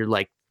you're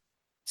like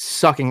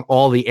sucking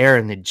all the air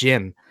in the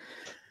gym.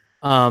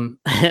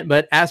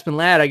 But Aspen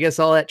Ladd, I guess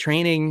all that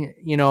training,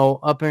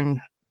 up in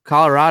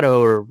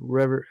Colorado or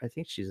wherever, I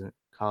think she's in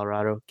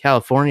Colorado,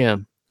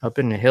 California, up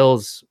in the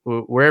hills,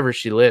 wherever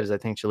she lives. I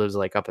think she lives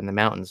like up in the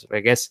mountains.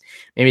 I guess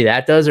maybe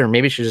that does, or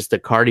maybe she's just a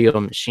cardio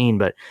machine.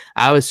 But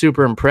I was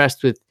super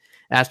impressed with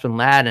Aspen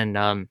Ladd, and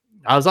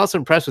I was also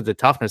impressed with the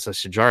toughness of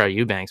Sijara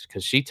Eubanks,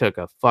 because she took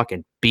a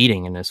fucking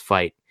beating in this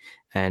fight,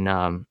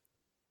 and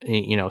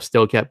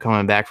still kept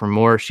coming back for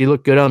more. She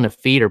looked good on the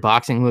feet. Her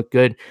boxing looked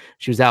good.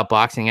 She was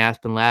outboxing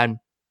Aspen Ladd,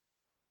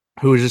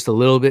 who was just a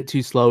little bit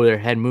too slow with her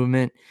head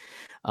movement.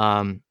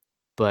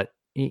 But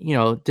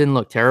didn't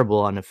look terrible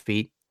on the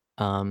feet.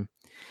 Yeah,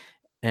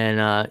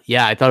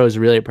 I thought it was a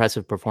really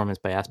impressive performance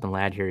by Aspen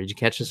Ladd here. Did you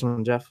catch this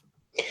one, Jeff?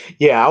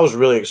 Yeah, I was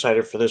really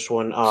excited for this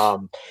one.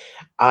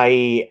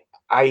 I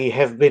I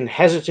have been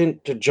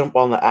hesitant to jump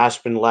on the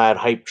Aspen Ladd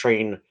hype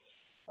train,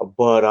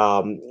 but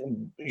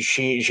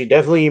she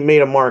definitely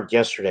made a mark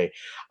yesterday.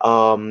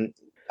 Um,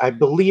 I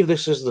believe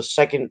this is the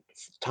second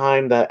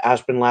time that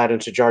Aspen Ladd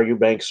and Sajar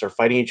Eubanks are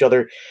fighting each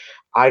other.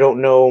 I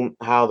don't know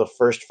how the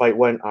first fight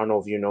went. I don't know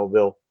if you know,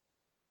 Bill.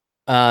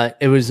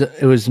 It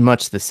was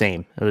much the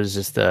same. It was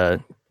just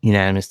a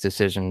unanimous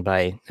decision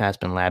by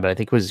Aspen Ladd, but I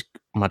think it was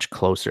much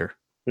closer.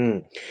 Hmm.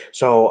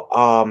 So,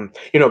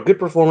 good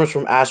performance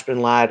from Aspen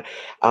Ladd.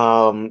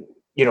 And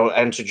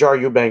Sajar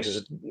Eubanks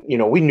is,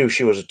 we knew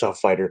she was a tough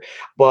fighter.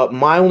 But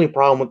my only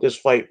problem with this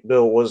fight,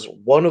 Bill, was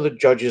one of the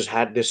judges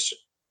had this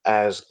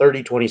as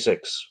 30-26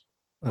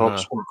 Uh,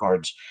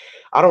 scorecards.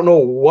 I don't know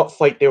what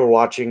fight they were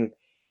watching.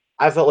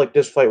 I felt like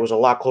this fight was a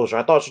lot closer.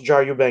 I thought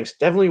Sijara Eubanks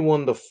definitely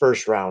won the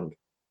first round.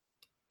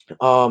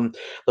 Um,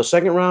 the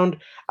second round,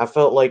 I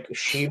felt like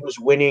she was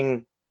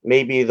winning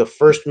maybe the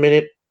first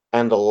minute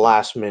and the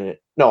last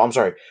minute. No, I'm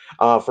sorry.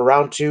 For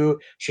round two,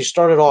 she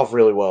started off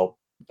really well,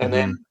 and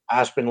then Hmm.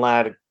 Aspen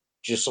Ladd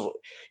just,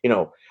 you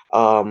know,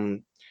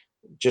 um,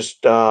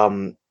 just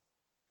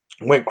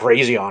went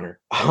crazy on her.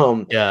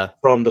 Yeah.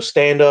 From the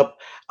stand up,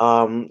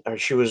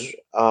 she was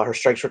her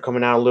strikes were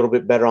coming out a little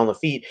bit better on the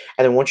feet,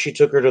 and then once she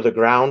took her to the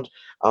ground,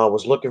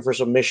 was looking for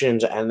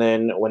submissions, and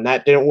then when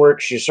that didn't work,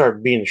 she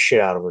started beating the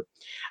shit out of her.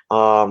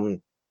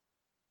 Um,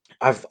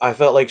 I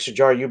felt like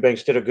Sijara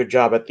Eubanks did a good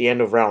job at the end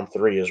of round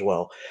three as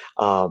well.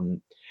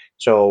 Um,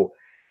 so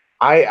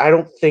I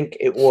don't think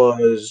it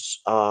was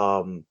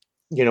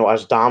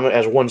as dominant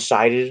as one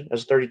sided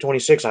as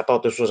 30-26. I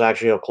thought this was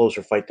actually a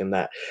closer fight than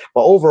that.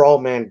 But overall,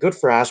 man, good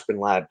for Aspen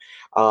Ladd.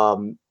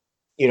 Um,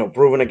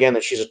 proving again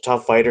that she's a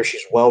tough fighter.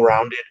 She's well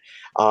rounded.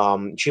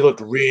 She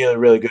looked really,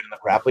 really good in the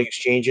grappling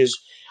exchanges.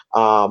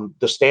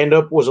 The stand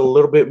up was a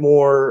little bit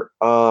more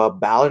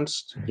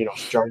balanced.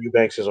 Sijara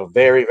Eubanks is a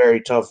very,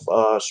 very tough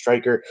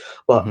striker,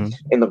 but Hmm.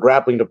 in the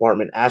grappling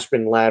department,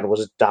 Aspen Ladd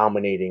was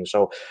dominating.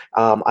 So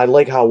I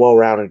like how well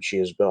rounded she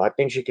is, Bill. I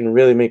think she can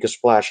really make a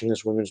splash in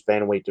this women's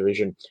bantamweight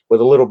division with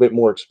a little bit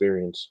more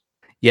experience.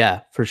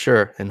 Yeah, for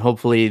sure. And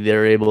hopefully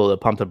they're able to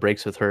pump the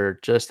brakes with her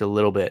just a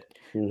little bit.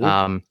 Hmm.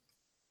 Um,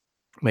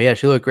 but yeah,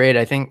 she looked great.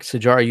 I think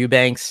Sijara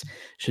Eubanks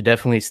should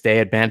definitely stay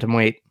at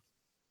bantamweight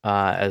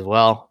as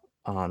well,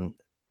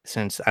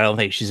 since I don't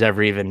think she's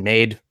ever even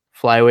made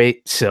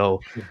flyweight. So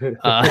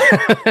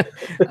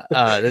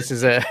uh, this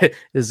is a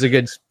this is a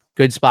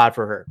good spot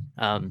for her.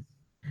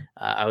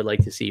 I would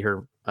like to see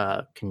her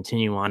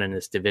continue on in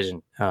this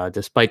division.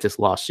 Despite this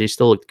loss, she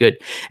still looked good.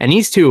 And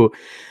these two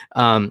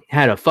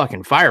had a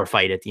fucking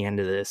firefight at the end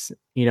of this.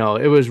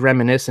 It was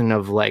reminiscent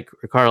of like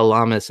Ricardo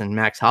Lamas and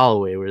Max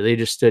Holloway, where they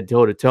just stood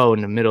toe to toe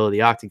in the middle of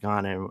the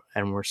octagon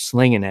and were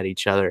slinging at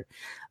each other.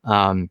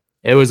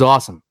 It was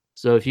awesome.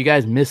 So if you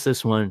guys missed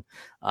this one,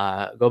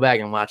 go back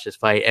and watch this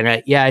fight. And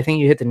I think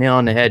you hit the nail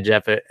on the head,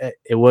 Jeff.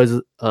 It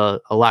was a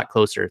lot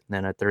closer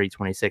than a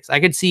 30-26. I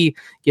could see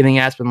giving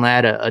Aspen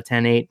Ladd a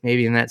 10-8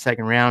 maybe in that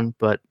second round,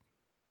 but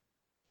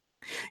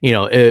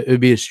it would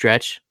be a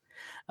stretch.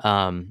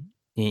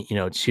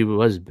 She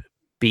was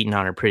beating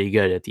on her pretty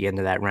good at the end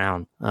of that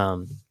round.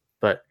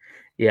 But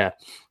yeah,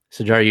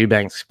 Sijara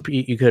Eubanks,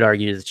 you could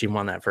argue that she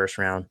won that first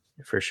round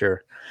for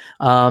sure.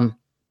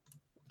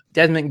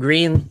 Desmond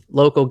Green,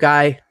 local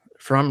guy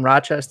from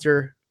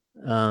Rochester,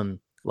 a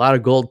lot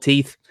of gold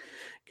teeth,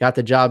 got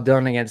the job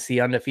done against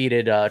the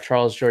undefeated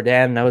Charles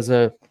Jourdain. That was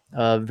a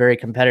very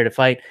competitive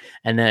fight.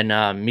 And then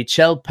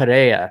Michel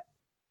Pereira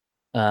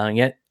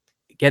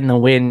getting the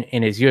win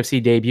in his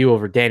UFC debut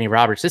over Danny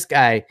Roberts. This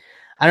guy,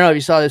 I don't know if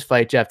you saw this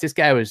fight, Jeff. This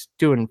guy was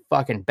doing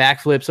fucking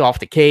backflips off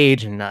the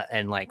cage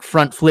and like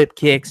front flip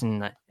kicks,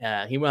 and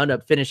he wound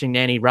up finishing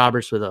Danny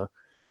Roberts with a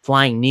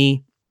flying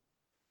knee.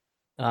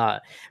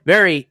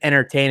 Very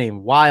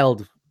entertaining,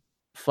 wild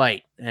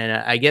fight, and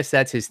I guess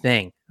that's his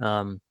thing.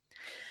 I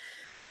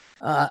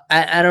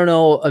don't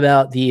know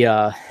about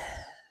the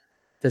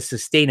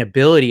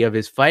sustainability of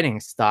his fighting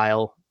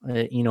style.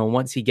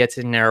 Once he gets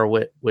in there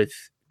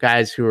with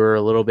guys who are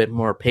a little bit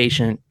more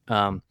patient,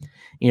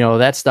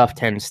 that stuff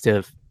tends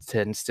to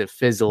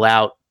fizzle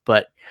out.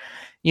 But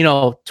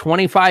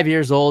 25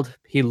 years old,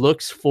 he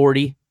looks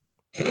 40.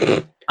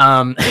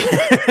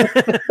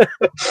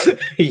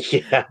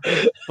 Yeah.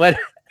 But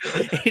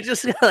he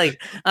just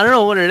like, I don't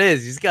know what it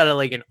is. He's got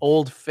like an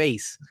old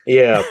face.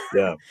 Yeah.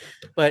 Yeah.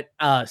 But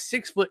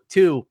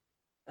 6'2",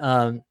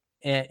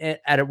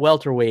 at a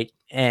welterweight,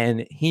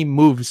 and he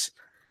moves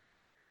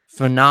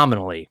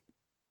phenomenally.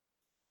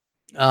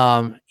 He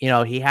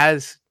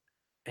has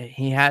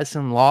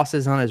some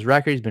losses on his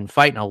record. He's been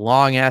fighting a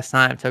long ass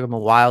time. It took him a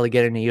while to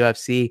get in the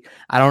UFC.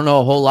 I don't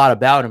know a whole lot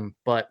about him,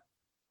 but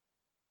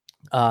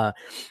I'm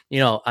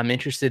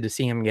interested to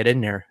see him get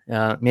in there.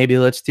 Maybe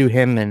let's do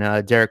him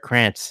and Derek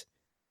Krantz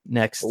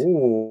next.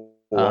 Ooh,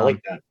 I like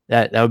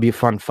that. That would be a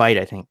fun fight,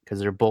 I think, because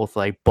they're both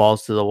like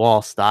balls to the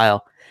wall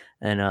style,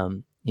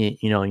 and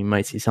you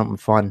might see something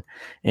fun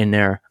in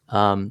there.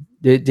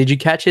 Did you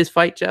catch his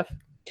fight, Jeff?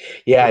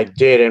 Yeah, I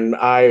did, and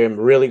I am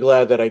really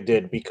glad that I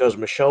did because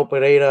Michel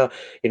Pereira,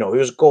 he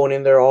was going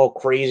in there all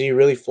crazy,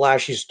 really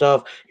flashy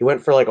stuff. He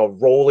went for like a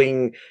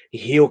rolling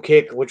heel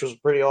kick, which was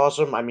pretty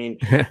awesome. I mean,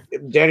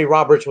 Danny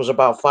Roberts was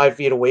about 5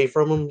 feet away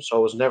from him, so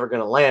it was never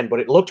going to land, but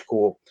it looked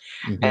cool.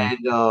 Mm-hmm.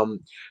 And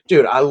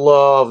dude, I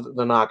loved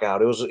the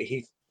knockout.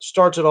 He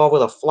starts it off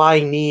with a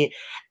flying knee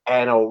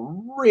and a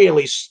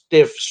really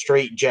stiff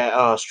straight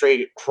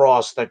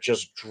cross that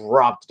just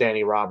dropped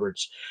Danny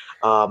Roberts.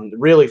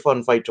 Really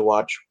fun fight to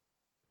watch.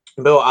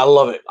 Bill, I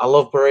love it. I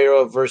love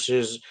Pereira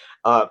versus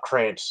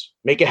Krantz.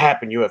 Make it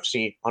happen,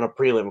 UFC, on a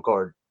prelim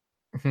card.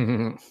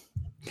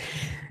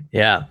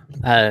 Yeah.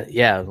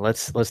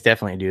 Let's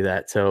definitely do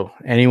that. So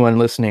anyone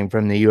listening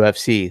from the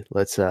UFC,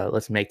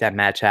 let's make that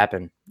match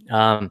happen.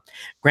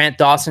 Grant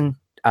Dawson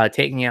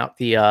taking out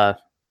the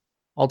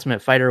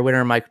Ultimate Fighter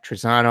winner Michael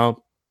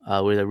Trizano.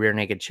 with a rear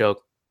naked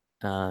choke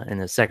in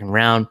the second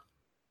round.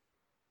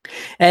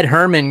 Ed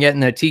Herman getting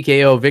the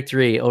TKO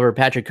victory over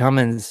Patrick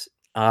Cummins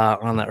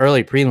on the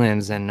early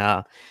prelims, and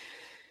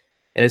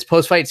in his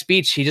post-fight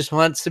speech, he just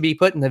wants to be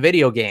put in the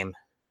video game.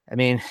 I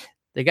mean,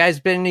 the guy's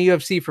been in the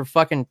UFC for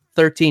fucking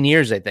 13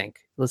 years, I think.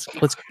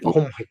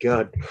 Oh my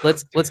god.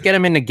 Let's get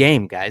him in the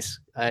game, guys.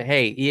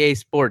 Hey, EA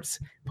Sports,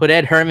 put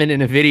Ed Herman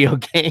in a video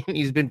game.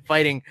 He's been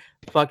fighting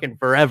fucking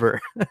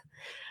forever.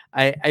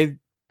 I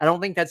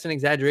don't think that's an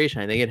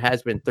exaggeration. I think it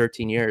has been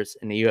 13 years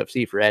in the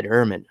UFC for Ed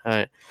Herman.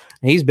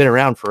 He's been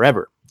around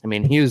forever. I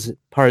mean, he was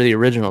part of the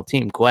original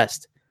Team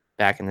Quest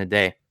back in the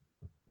day.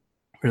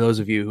 For those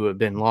of you who have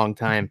been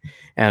longtime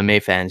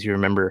MMA fans, you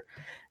remember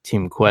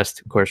Team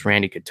Quest, of course,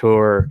 Randy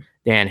Couture,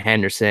 Dan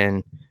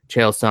Henderson,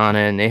 Chael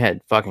Sonnen. They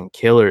had fucking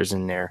killers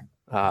in there.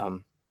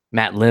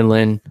 Matt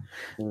Lindland.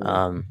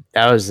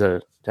 That was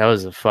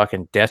a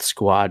fucking death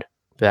squad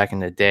back in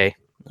the day.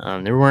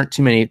 There weren't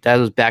too many. That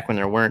was back when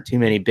there weren't too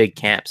many big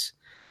camps.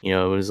 You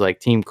know, it was like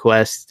Team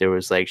Quest. There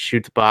was like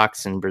Shoot the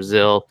Box in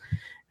Brazil,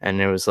 and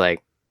there was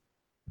like,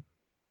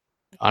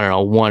 I don't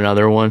know, one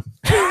other one.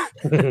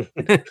 And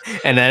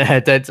then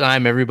at that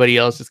time, everybody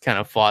else just kind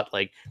of fought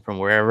like from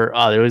wherever.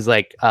 Oh, there was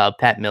like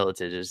Pat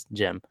Militage's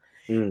gym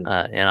in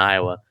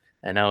Iowa,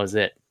 and that was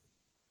it.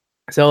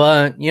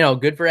 So, you know,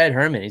 good for Ed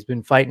Herman. He's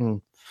been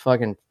fighting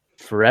fucking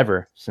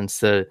forever, since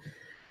the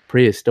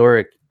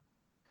prehistoric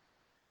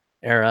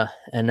era.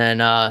 And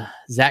then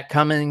Zach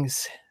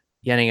Cummings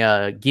getting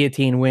a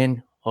guillotine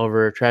win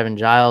over Trevin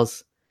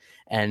Giles.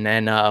 And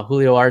then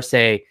Julio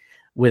Arce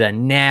with a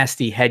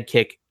nasty head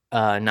kick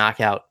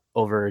knockout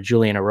over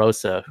Julian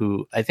Erosa,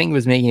 who I think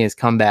was making his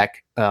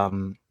comeback.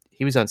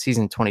 He was on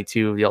season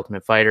 22 of The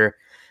Ultimate Fighter,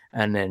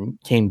 and then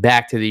came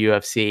back to the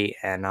UFC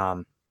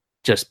and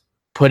just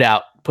put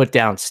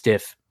down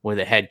stiff with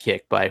a head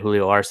kick by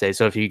Julio Arce.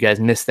 So if you guys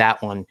missed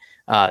that one,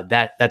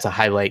 that's a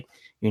highlight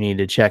you need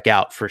to check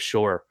out for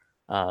sure.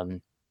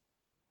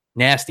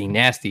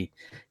 Nasty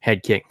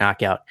head kick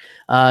knockout.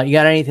 You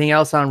got anything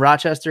else on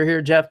Rochester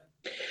here, Jeff?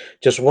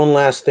 Just one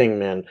last thing,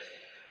 man.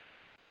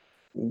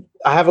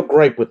 I have a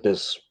gripe with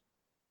this.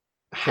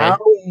 Okay. How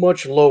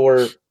much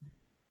lower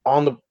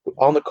on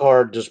the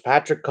card does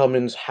Patrick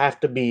Cummins have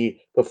to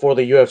be before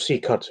the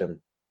UFC cuts him?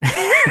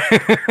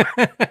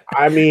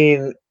 I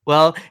mean,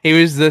 well, he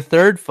was the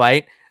third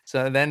fight,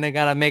 so then they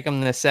gotta make him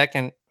the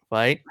second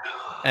fight,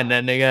 and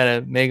then they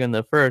gotta make him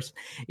the first.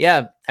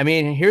 Yeah, I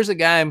mean, here's a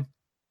guy,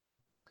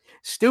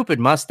 stupid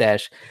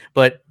mustache,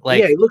 but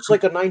like, yeah, he looks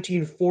like a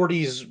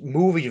 1940s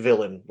movie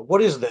villain.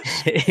 What is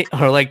this?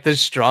 or like the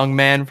strong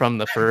man from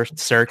the first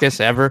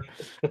circus ever.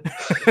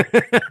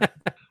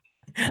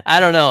 I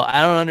don't know.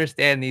 I don't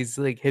understand these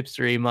like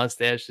hipstery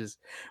mustaches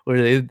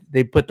where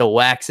they put the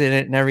wax in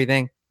it and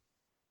everything.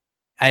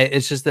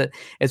 It's just that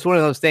it's one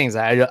of those things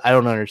I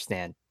don't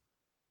understand.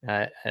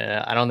 I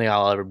don't think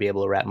I'll ever be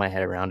able to wrap my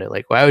head around it.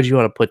 Like, why would you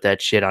want to put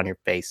that shit on your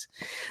face?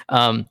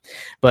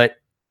 But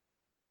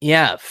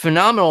yeah,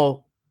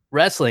 phenomenal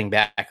wrestling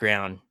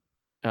background,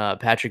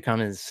 Patrick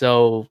Cummins.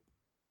 So,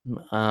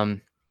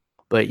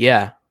 but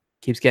yeah,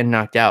 keeps getting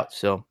knocked out.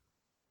 So,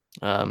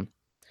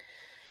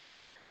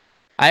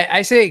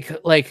 I say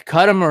like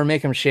cut him or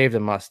make him shave the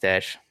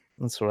mustache.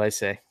 That's what I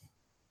say.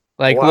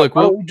 Like, well, look,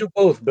 why don't we do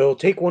both, Bill?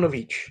 Take one of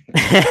each.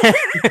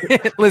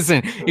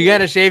 Listen, you got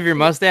to shave your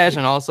mustache,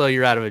 and also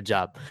you're out of a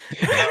job.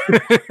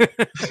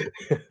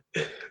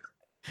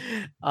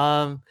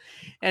 In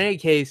any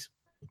case,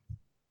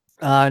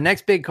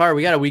 next big card,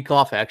 we got a week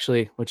off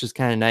actually, which is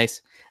kind of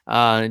nice.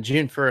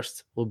 June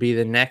 1st will be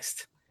the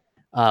next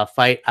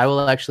fight. I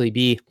will actually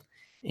be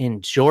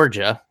in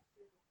Georgia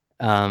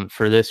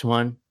for this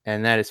one,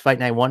 and that is Fight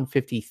Night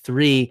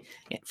 153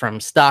 from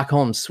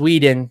Stockholm,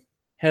 Sweden,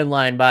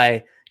 headlined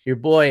by your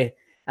boy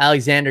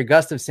Alexander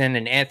Gustafsson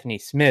and Anthony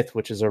Smith,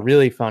 which is a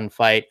really fun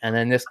fight. And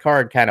then this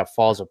card kind of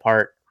falls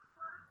apart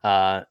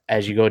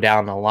as you go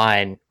down the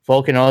line.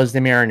 Volkan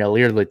Ozdemir and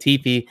Ilir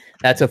Latifi.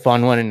 That's a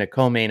fun one in the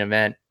co-main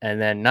event.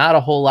 And then not a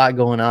whole lot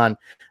going on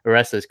the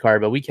rest of this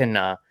card, but we can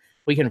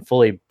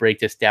fully break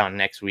this down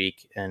next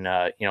week. And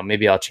you know,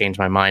 maybe I'll change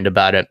my mind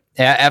about it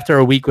after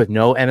a week with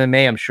no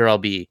MMA. I'm sure I'll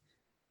be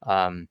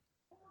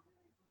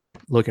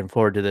looking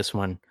forward to this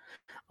one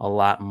a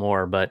lot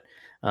more. But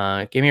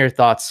give me your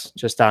thoughts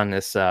just on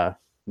this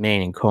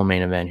main and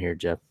co-main event here,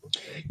 Jeff.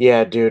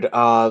 Yeah, dude.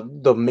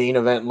 The main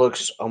event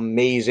looks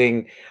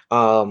amazing.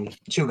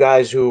 Two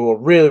guys who are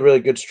really,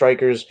 really good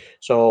strikers.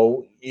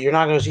 So you're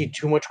not going to see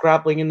too much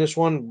grappling in this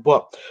one,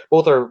 but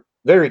both are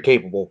very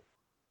capable.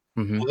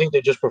 I think they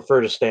just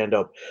prefer to stand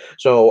up.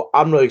 So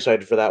I'm really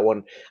excited for that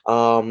one.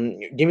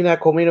 Give me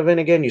that co-main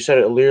event again. You said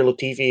it, Ilir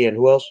Latifi and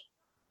who else?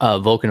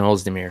 Volkan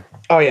Ozdemir.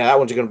 Oh yeah, that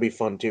one's going to be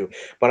fun too.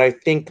 But I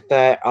think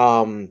that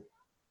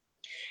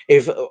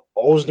if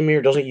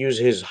Ozdemir doesn't use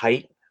his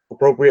height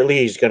appropriately,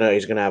 he's gonna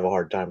have a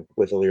hard time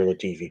with Ilir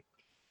Latifi.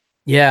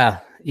 Yeah.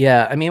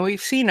 I mean,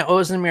 we've seen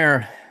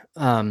Ozdemir.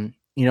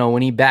 You know,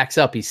 when he backs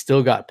up, he's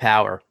still got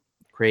power,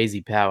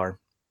 crazy power.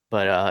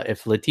 But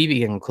if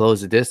Latifi can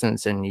close the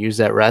distance and use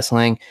that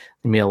wrestling,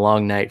 it'll be a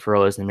long night for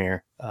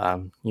Ozdemir.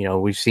 You know,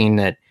 we've seen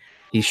that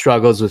he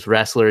struggles with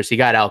wrestlers. He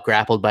got out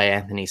grappled by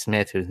Anthony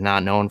Smith, who's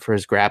not known for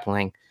his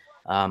grappling.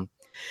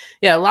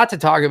 Yeah, a lot to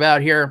talk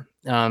about here.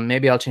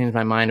 Maybe I'll change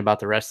my mind about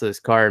the rest of this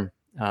card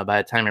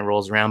by the time it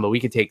rolls around, but we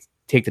could take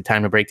the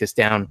time to break this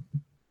down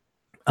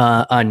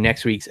on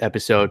next week's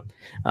episode,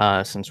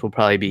 since we'll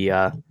probably be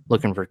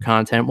looking for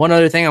content. One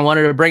other thing I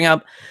wanted to bring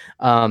up,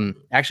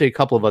 actually a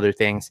couple of other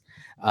things.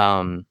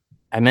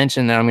 I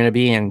mentioned that I'm going to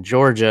be in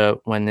Georgia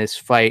when this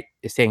fight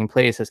is taking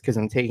place. That's because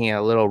I'm taking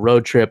a little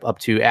road trip up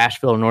to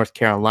Asheville, North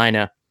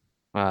Carolina.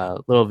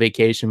 Little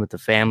vacation with the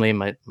family.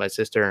 My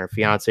sister and her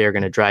fiance are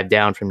going to drive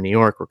down from New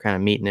York. We're kind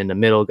of meeting in the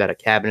middle, got a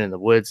cabin in the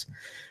woods.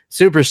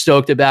 Super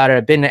stoked about it.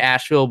 I've been to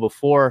Asheville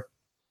before.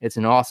 It's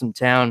an awesome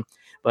town,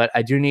 but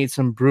I do need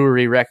some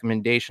brewery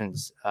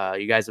recommendations.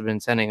 You guys have been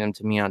sending them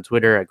to me on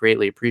Twitter. I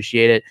greatly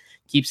appreciate it.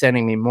 Keep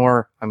sending me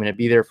more. I'm going to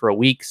be there for a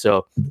week,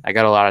 so I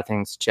got a lot of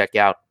things to check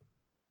out.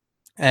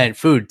 And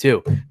food,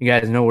 too. You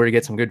guys know where to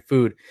get some good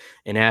food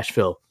in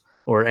Asheville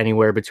or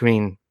anywhere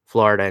between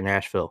Florida and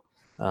Asheville.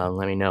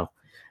 Let me know.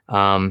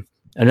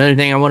 Another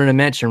thing I wanted to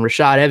mention,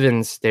 Rashad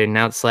Evans, they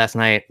announced last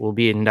night, will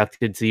be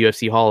inducted to the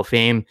UFC Hall of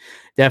Fame.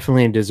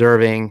 Definitely a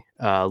deserving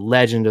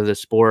legend of the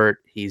sport.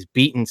 He's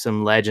beaten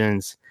some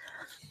legends.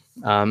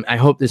 I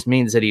hope this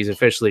means that he's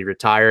officially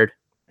retired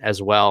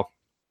as well.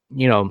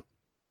 You know,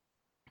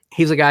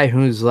 he's a guy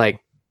who's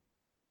like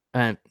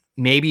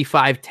maybe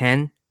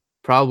 5'10",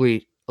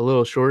 probably a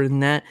little shorter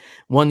than that.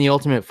 Won the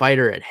Ultimate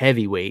Fighter at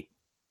heavyweight.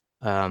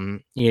 You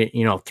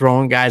know,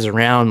 throwing guys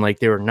around like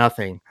they were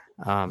nothing.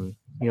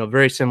 You know,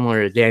 very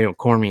similar to Daniel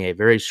Cormier,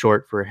 very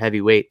short for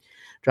heavyweight.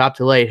 Dropped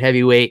to light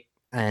heavyweight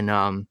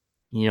and,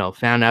 you know,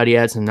 found out he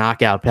had some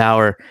knockout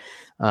power.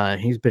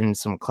 He's been in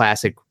some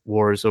classic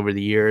wars over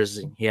the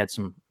years. He had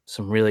some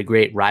really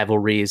great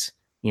rivalries,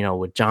 you know,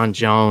 with John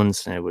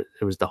Jones. And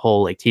it was the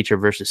whole like teacher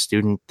versus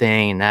student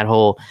thing and that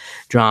whole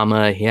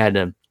drama. He had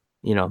to,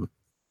 you know,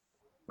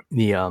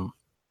 the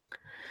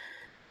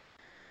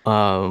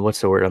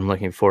what's the word I'm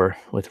looking for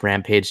with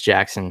Rampage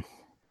Jackson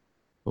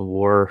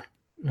war.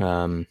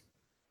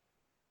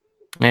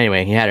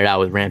 Anyway, he had it out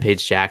with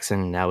Rampage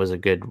Jackson. That was a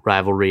good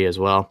rivalry as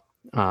well.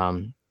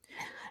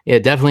 Yeah,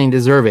 definitely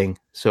deserving.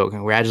 So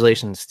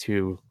congratulations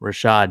to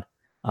Rashad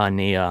on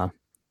the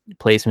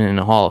placement in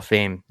the Hall of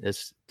Fame.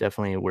 It's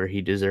definitely where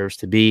he deserves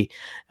to be.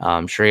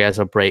 I'm sure he has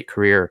a bright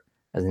career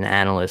as an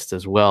analyst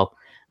as well.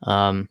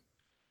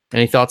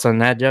 Any thoughts on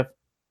that, Jeff?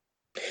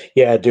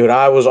 Yeah, dude,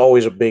 I was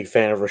always a big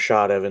fan of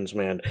Rashad Evans,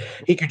 man.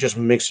 He could just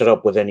mix it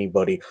up with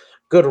anybody.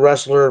 Good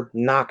wrestler,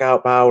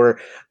 knockout power,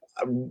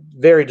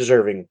 very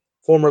deserving.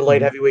 Former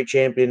light heavyweight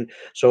champion,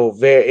 so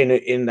very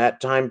in that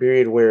time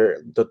period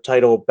where the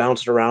title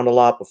bounced around a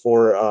lot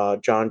before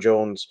John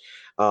Jones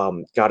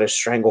got his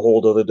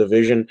stranglehold of the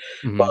division.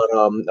 But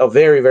a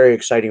very very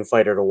exciting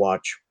fighter to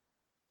watch.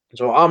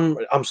 So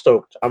I'm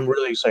stoked. I'm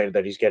really excited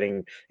that he's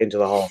getting into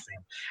the Hall of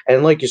Fame.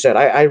 And like you said,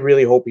 I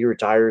really hope he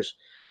retires.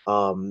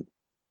 Um,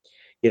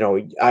 you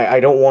know, I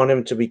don't want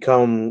him to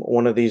become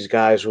one of these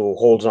guys who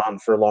holds on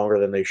for longer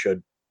than they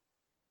should.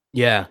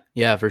 Yeah,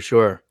 for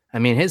sure. I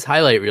mean, his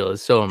highlight reel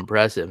is so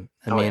impressive.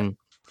 I mean,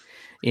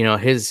 you know,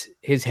 his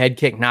head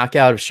kick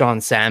knockout of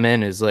Sean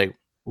Salmon is like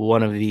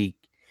one of the,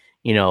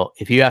 you know,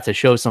 if you have to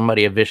show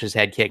somebody a vicious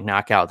head kick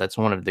knockout, that's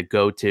one of the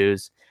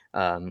go-tos.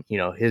 You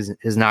know,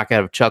 his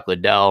knockout of Chuck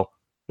Liddell.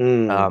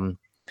 One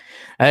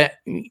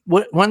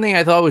thing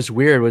I thought was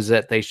weird was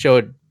that they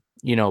showed,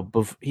 you know,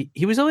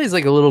 he was always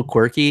like a little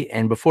quirky,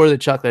 and before the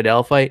Chuck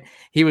Liddell fight,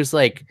 he was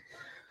like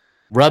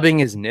rubbing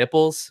his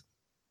nipples.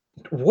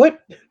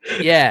 What?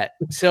 Yeah.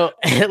 So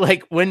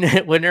like when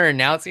they're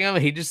announcing him,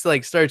 he just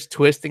like starts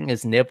twisting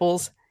his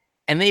nipples,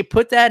 and they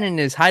put that in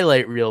his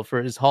highlight reel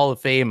for his Hall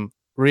of Fame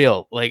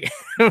reel. Like,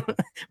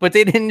 but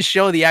they didn't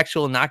show the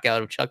actual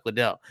knockout of Chuck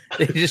Liddell.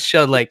 They just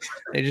showed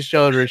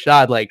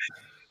Rashad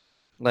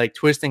like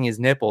twisting his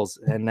nipples,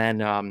 and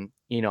then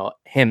you know,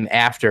 him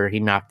after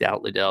he knocked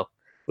out Liddell,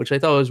 which I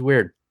thought was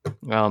weird.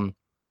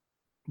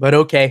 But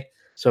okay.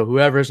 So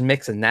whoever's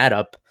mixing that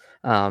up,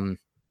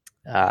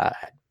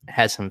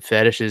 has some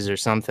fetishes or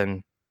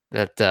something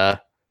that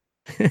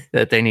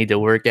that they need to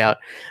work out.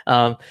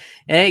 In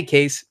any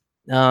case,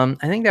 I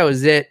think that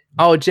was it.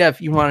 Oh,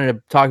 Jeff, you wanted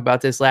to talk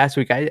about this last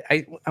week.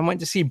 I went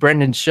to see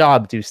Brendan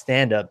Schaub do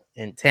stand up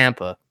in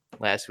Tampa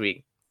last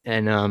week,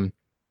 and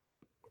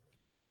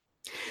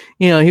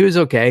you know, he was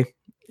okay.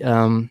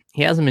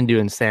 He hasn't been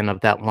doing stand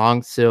up that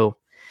long, so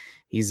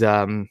he's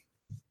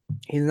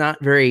not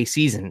very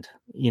seasoned,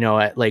 you know,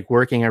 at like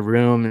working a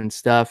room and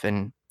stuff,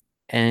 and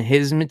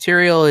his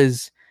material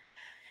is,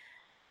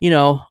 you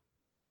know,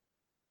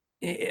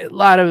 a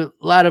lot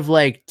of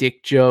like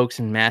dick jokes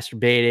and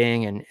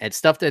masturbating and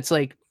stuff that's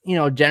like, you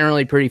know,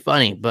 generally pretty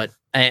funny, but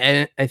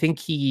I think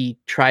he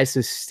tries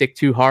to stick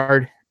too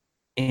hard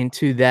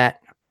into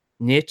that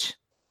niche.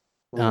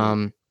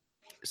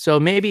 So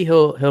maybe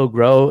he'll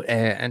grow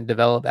and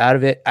develop out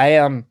of it.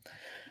 I'm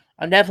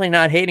definitely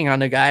not hating on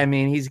the guy. I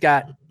mean, he's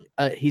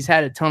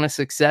had a ton of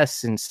success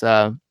since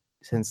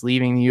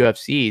leaving the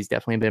UFC. He's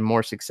definitely been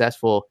more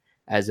successful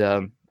as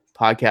a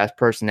podcast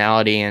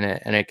personality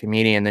and a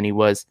comedian than he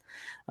was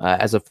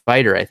as a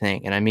fighter, I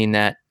think. And I mean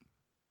that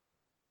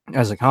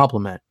as a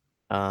compliment.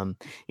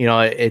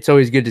 It's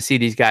always good to see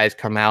these guys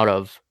come out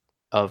of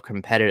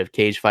competitive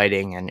cage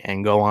fighting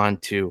and go on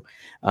to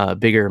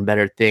bigger and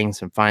better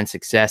things and find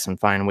success and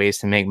find ways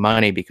to make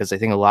money, because I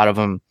think a lot of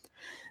them,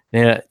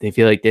 they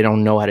feel like they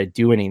don't know how to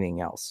do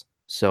anything else.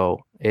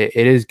 So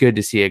it is good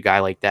to see a guy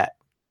like that,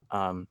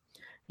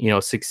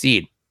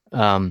 succeed.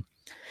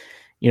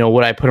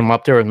 Would I put him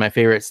up there with my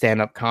favorite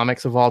stand-up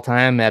comics of all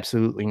time?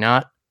 Absolutely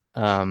not.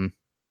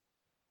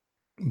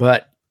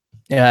 But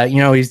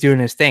he's doing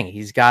his thing.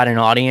 He's got an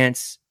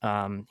audience.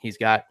 He's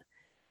got,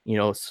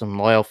 some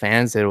loyal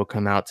fans that will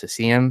come out to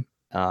see him.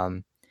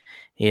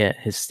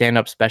 His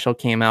stand-up special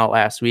came out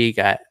last week.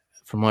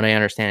 From what I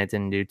understand, it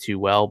didn't do too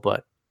well,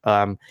 but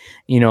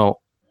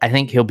I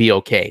think he'll be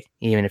okay,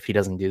 even if he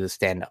doesn't do the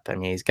stand-up. I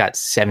mean, he's got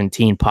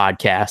 17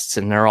 podcasts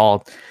and they're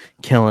all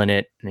killing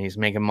it, and he's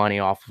making money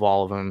off of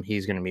all of them.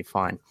 He's going to be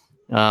fine.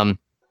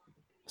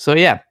 So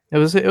yeah, it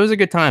was a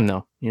good time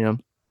though,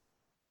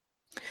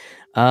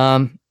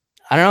 I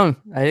don't know.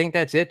 I think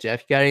that's it,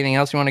 Jeff. You got anything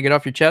else you want to get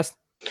off your chest?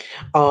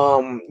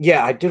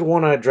 Yeah, I did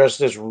want to address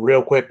this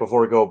real quick before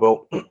we go,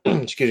 Bill.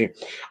 Excuse me.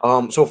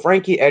 So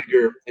Frankie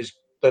Edgar is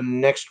the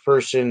next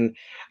person.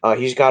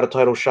 He's got a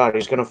title shot.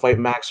 He's going to fight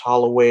Max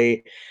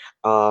Holloway.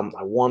 I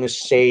want to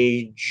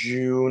say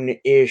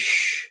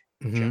June-ish.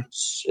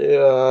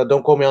 Mm-hmm.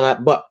 Don't quote me on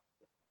that, but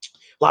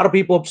a lot of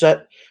people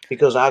upset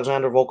because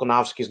Alexander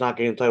Volkanovski is not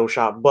getting a title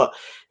shot. But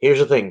here's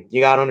the thing.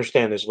 You got to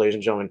understand this, ladies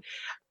and gentlemen.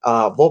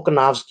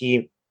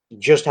 Volkanovski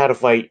just had a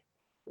fight.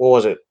 What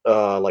was it?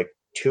 Like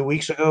 2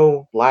 weeks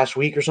ago, last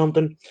week or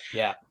something.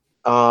 Yeah.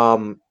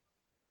 So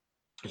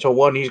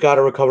one, he's got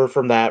to recover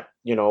from that,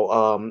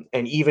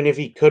 and even if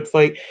he could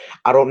fight,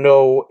 I don't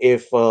know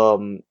if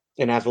an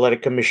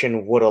athletic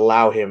commission would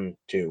allow him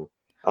to.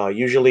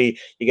 Usually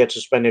you get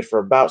suspended for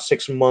about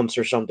 6 months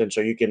or something, so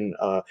you can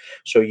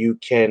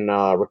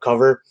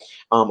recover,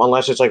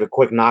 unless it's like a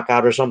quick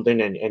knockout or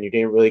something and you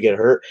didn't really get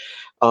hurt.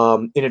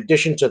 In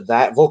addition to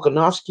that,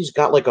 Volkanovski's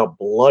got like a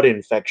blood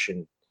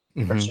infection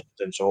or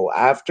something. So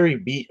after he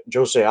beat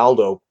Jose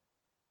Aldo,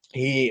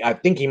 I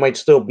think he might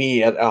still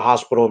be at a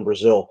hospital in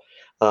Brazil,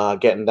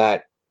 getting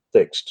that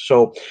fixed.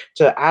 So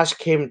to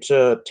ask him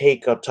to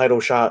take a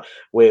title shot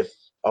with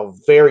a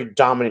very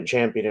dominant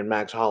champion in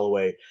Max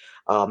Holloway,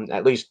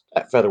 at least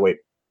at featherweight,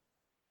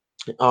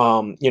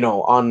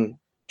 on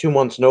 2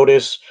 months'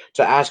 notice,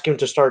 to ask him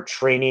to start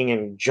training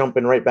and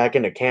jumping right back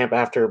into camp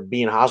after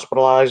being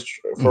hospitalized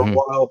for a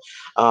while,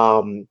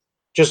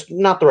 just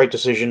not the right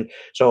decision.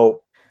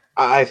 So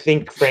I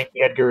think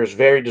Frankie Edgar is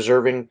very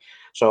deserving.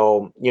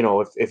 So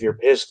if you're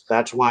pissed,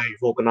 that's why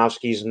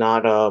Volkanovski's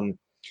not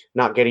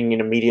getting an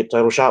immediate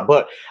title shot.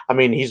 But I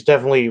mean, he's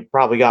definitely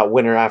probably got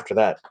winner after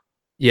that.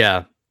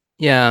 Yeah,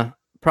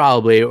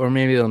 probably, or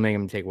maybe they'll make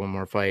him take one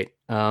more fight.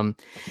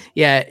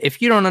 Yeah,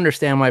 if you don't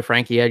understand why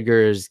Frankie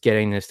Edgar is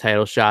getting this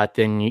title shot,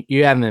 then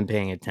you haven't been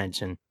paying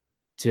attention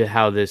to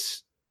how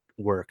this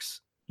works.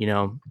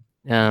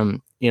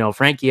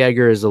 Frankie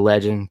Edgar is a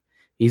legend.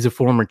 He's a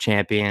former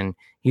champion.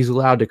 He's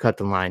allowed to cut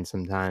the line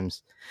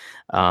sometimes.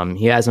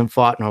 He hasn't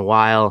fought in a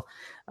while.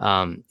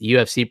 The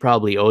UFC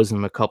probably owes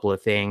him a couple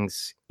of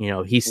things.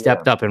 He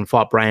stepped up and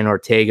fought Brian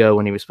Ortega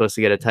when he was supposed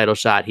to get a title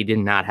shot. He did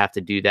not have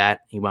to do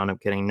that. He wound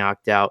up getting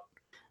knocked out.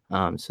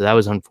 So that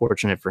was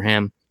unfortunate for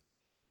him.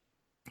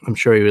 I'm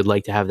sure he would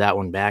like to have that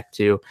one back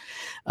too.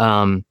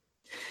 And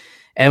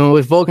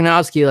with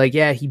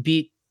Volkanovski, he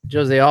beat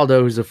Jose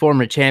Aldo, who's a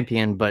former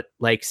champion, but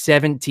like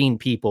 17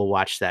 people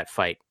watched that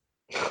fight.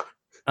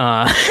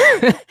 And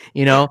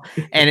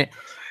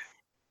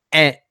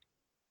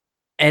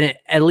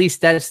at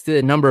least that's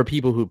the number of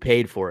people who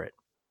paid for it.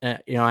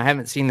 I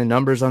haven't seen the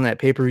numbers on that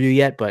pay-per-view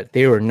yet, but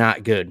they were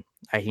not good.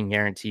 I can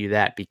guarantee you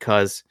that,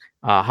 because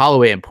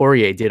Holloway and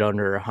Poirier did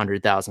under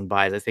 100,000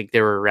 buys. I think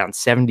there were around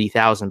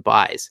 70,000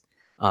 buys.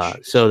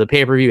 So the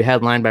pay-per-view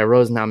headlined by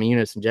Rose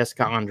Namajunas and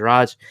Jessica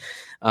Andrade,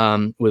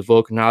 with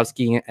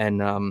Volkanovski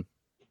and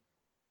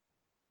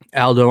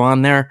Aldo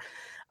on there,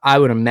 I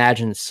would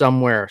imagine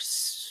somewhere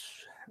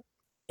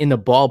in the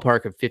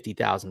ballpark of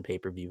 50,000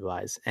 pay-per-view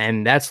buys.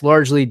 And that's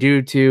largely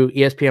due to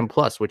ESPN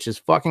Plus, which is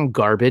fucking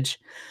garbage.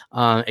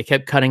 It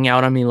kept cutting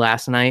out on me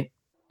last night.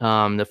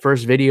 The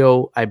first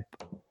video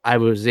I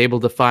was able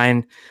to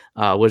find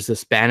was the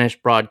Spanish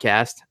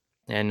broadcast.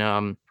 And,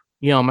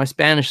 my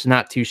Spanish is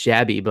not too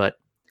shabby, but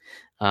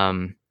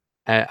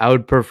I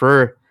would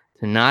prefer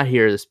to not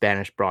hear the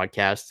Spanish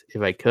broadcast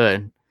if I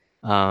could.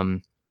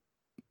 Although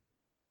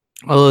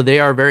they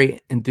are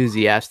very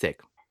enthusiastic.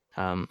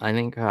 I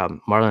think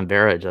Marlon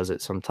Vera does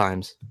it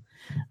sometimes.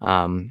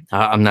 I'm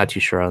not too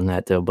sure on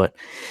that though. But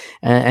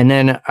and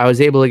then I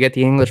was able to get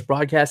the English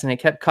broadcast, and it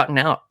kept cutting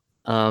out.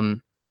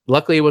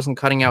 Luckily, it wasn't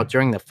cutting out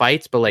during the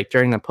fights, but like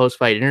during the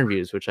post-fight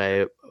interviews, which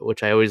I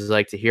always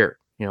like to hear.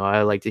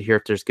 I like to hear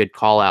if there's good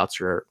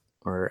call-outs or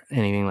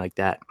anything like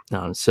that.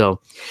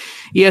 So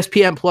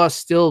ESPN Plus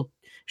still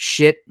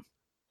shit.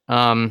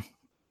 And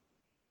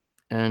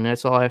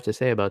that's all I have to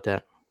say about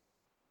that.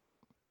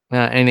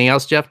 Anything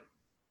else, Jeff?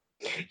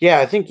 Yeah,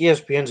 I think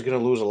ESPN's going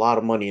to lose a lot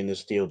of money in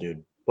this deal,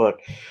 dude. But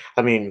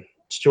I mean,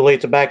 it's too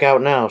late to back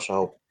out now.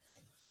 So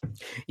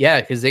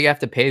Yeah, because they have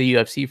to pay the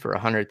UFC for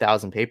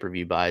 100,000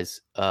 pay-per-view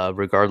buys,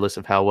 regardless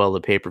of how well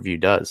the pay-per-view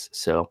does.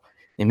 So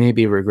they may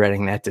be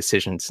regretting that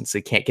decision since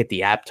they can't get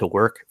the app to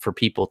work for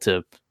people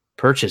to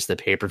purchase the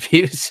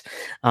pay-per-views.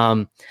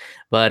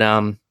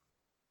 But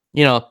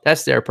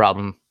that's their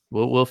problem.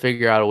 We'll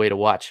figure out a way to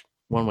watch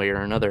one way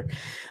or another.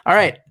 All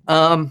right.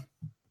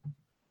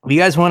 If you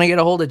guys want to get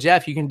a hold of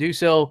Jeff, you can do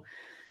so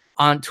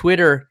on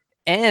Twitter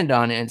and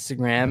on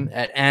Instagram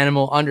at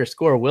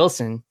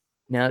animal_Wilson.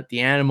 Now that the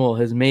animal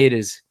has made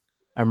his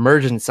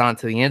emergence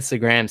onto the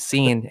Instagram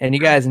scene, and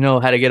you guys know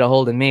how to get a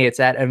hold of me.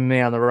 It's at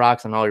MMA on the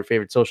Rocks on all your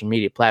favorite social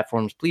media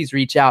platforms. Please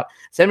reach out.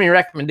 Send me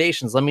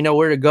recommendations. Let me know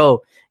where to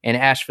go in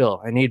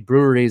Asheville. I need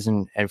breweries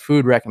and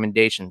food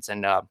recommendations.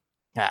 And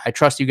I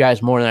trust you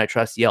guys more than I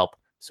trust Yelp.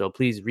 So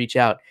please reach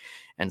out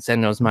and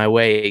send those my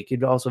way. You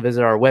could also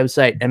visit our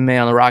website,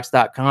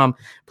 MMAOnTheRocks.com.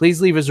 Please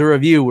leave us a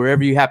review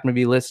wherever you happen to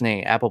be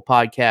listening. Apple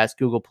Podcasts,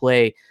 Google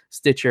Play,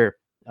 Stitcher.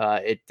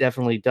 It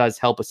definitely does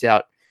help us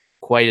out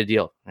quite a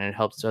deal, and it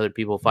helps other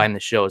people find the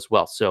show as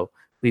well. So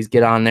please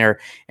get on there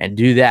and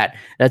do that.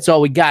 That's all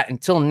we got.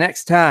 Until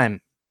next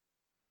time,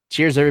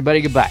 cheers,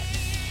 everybody. Goodbye.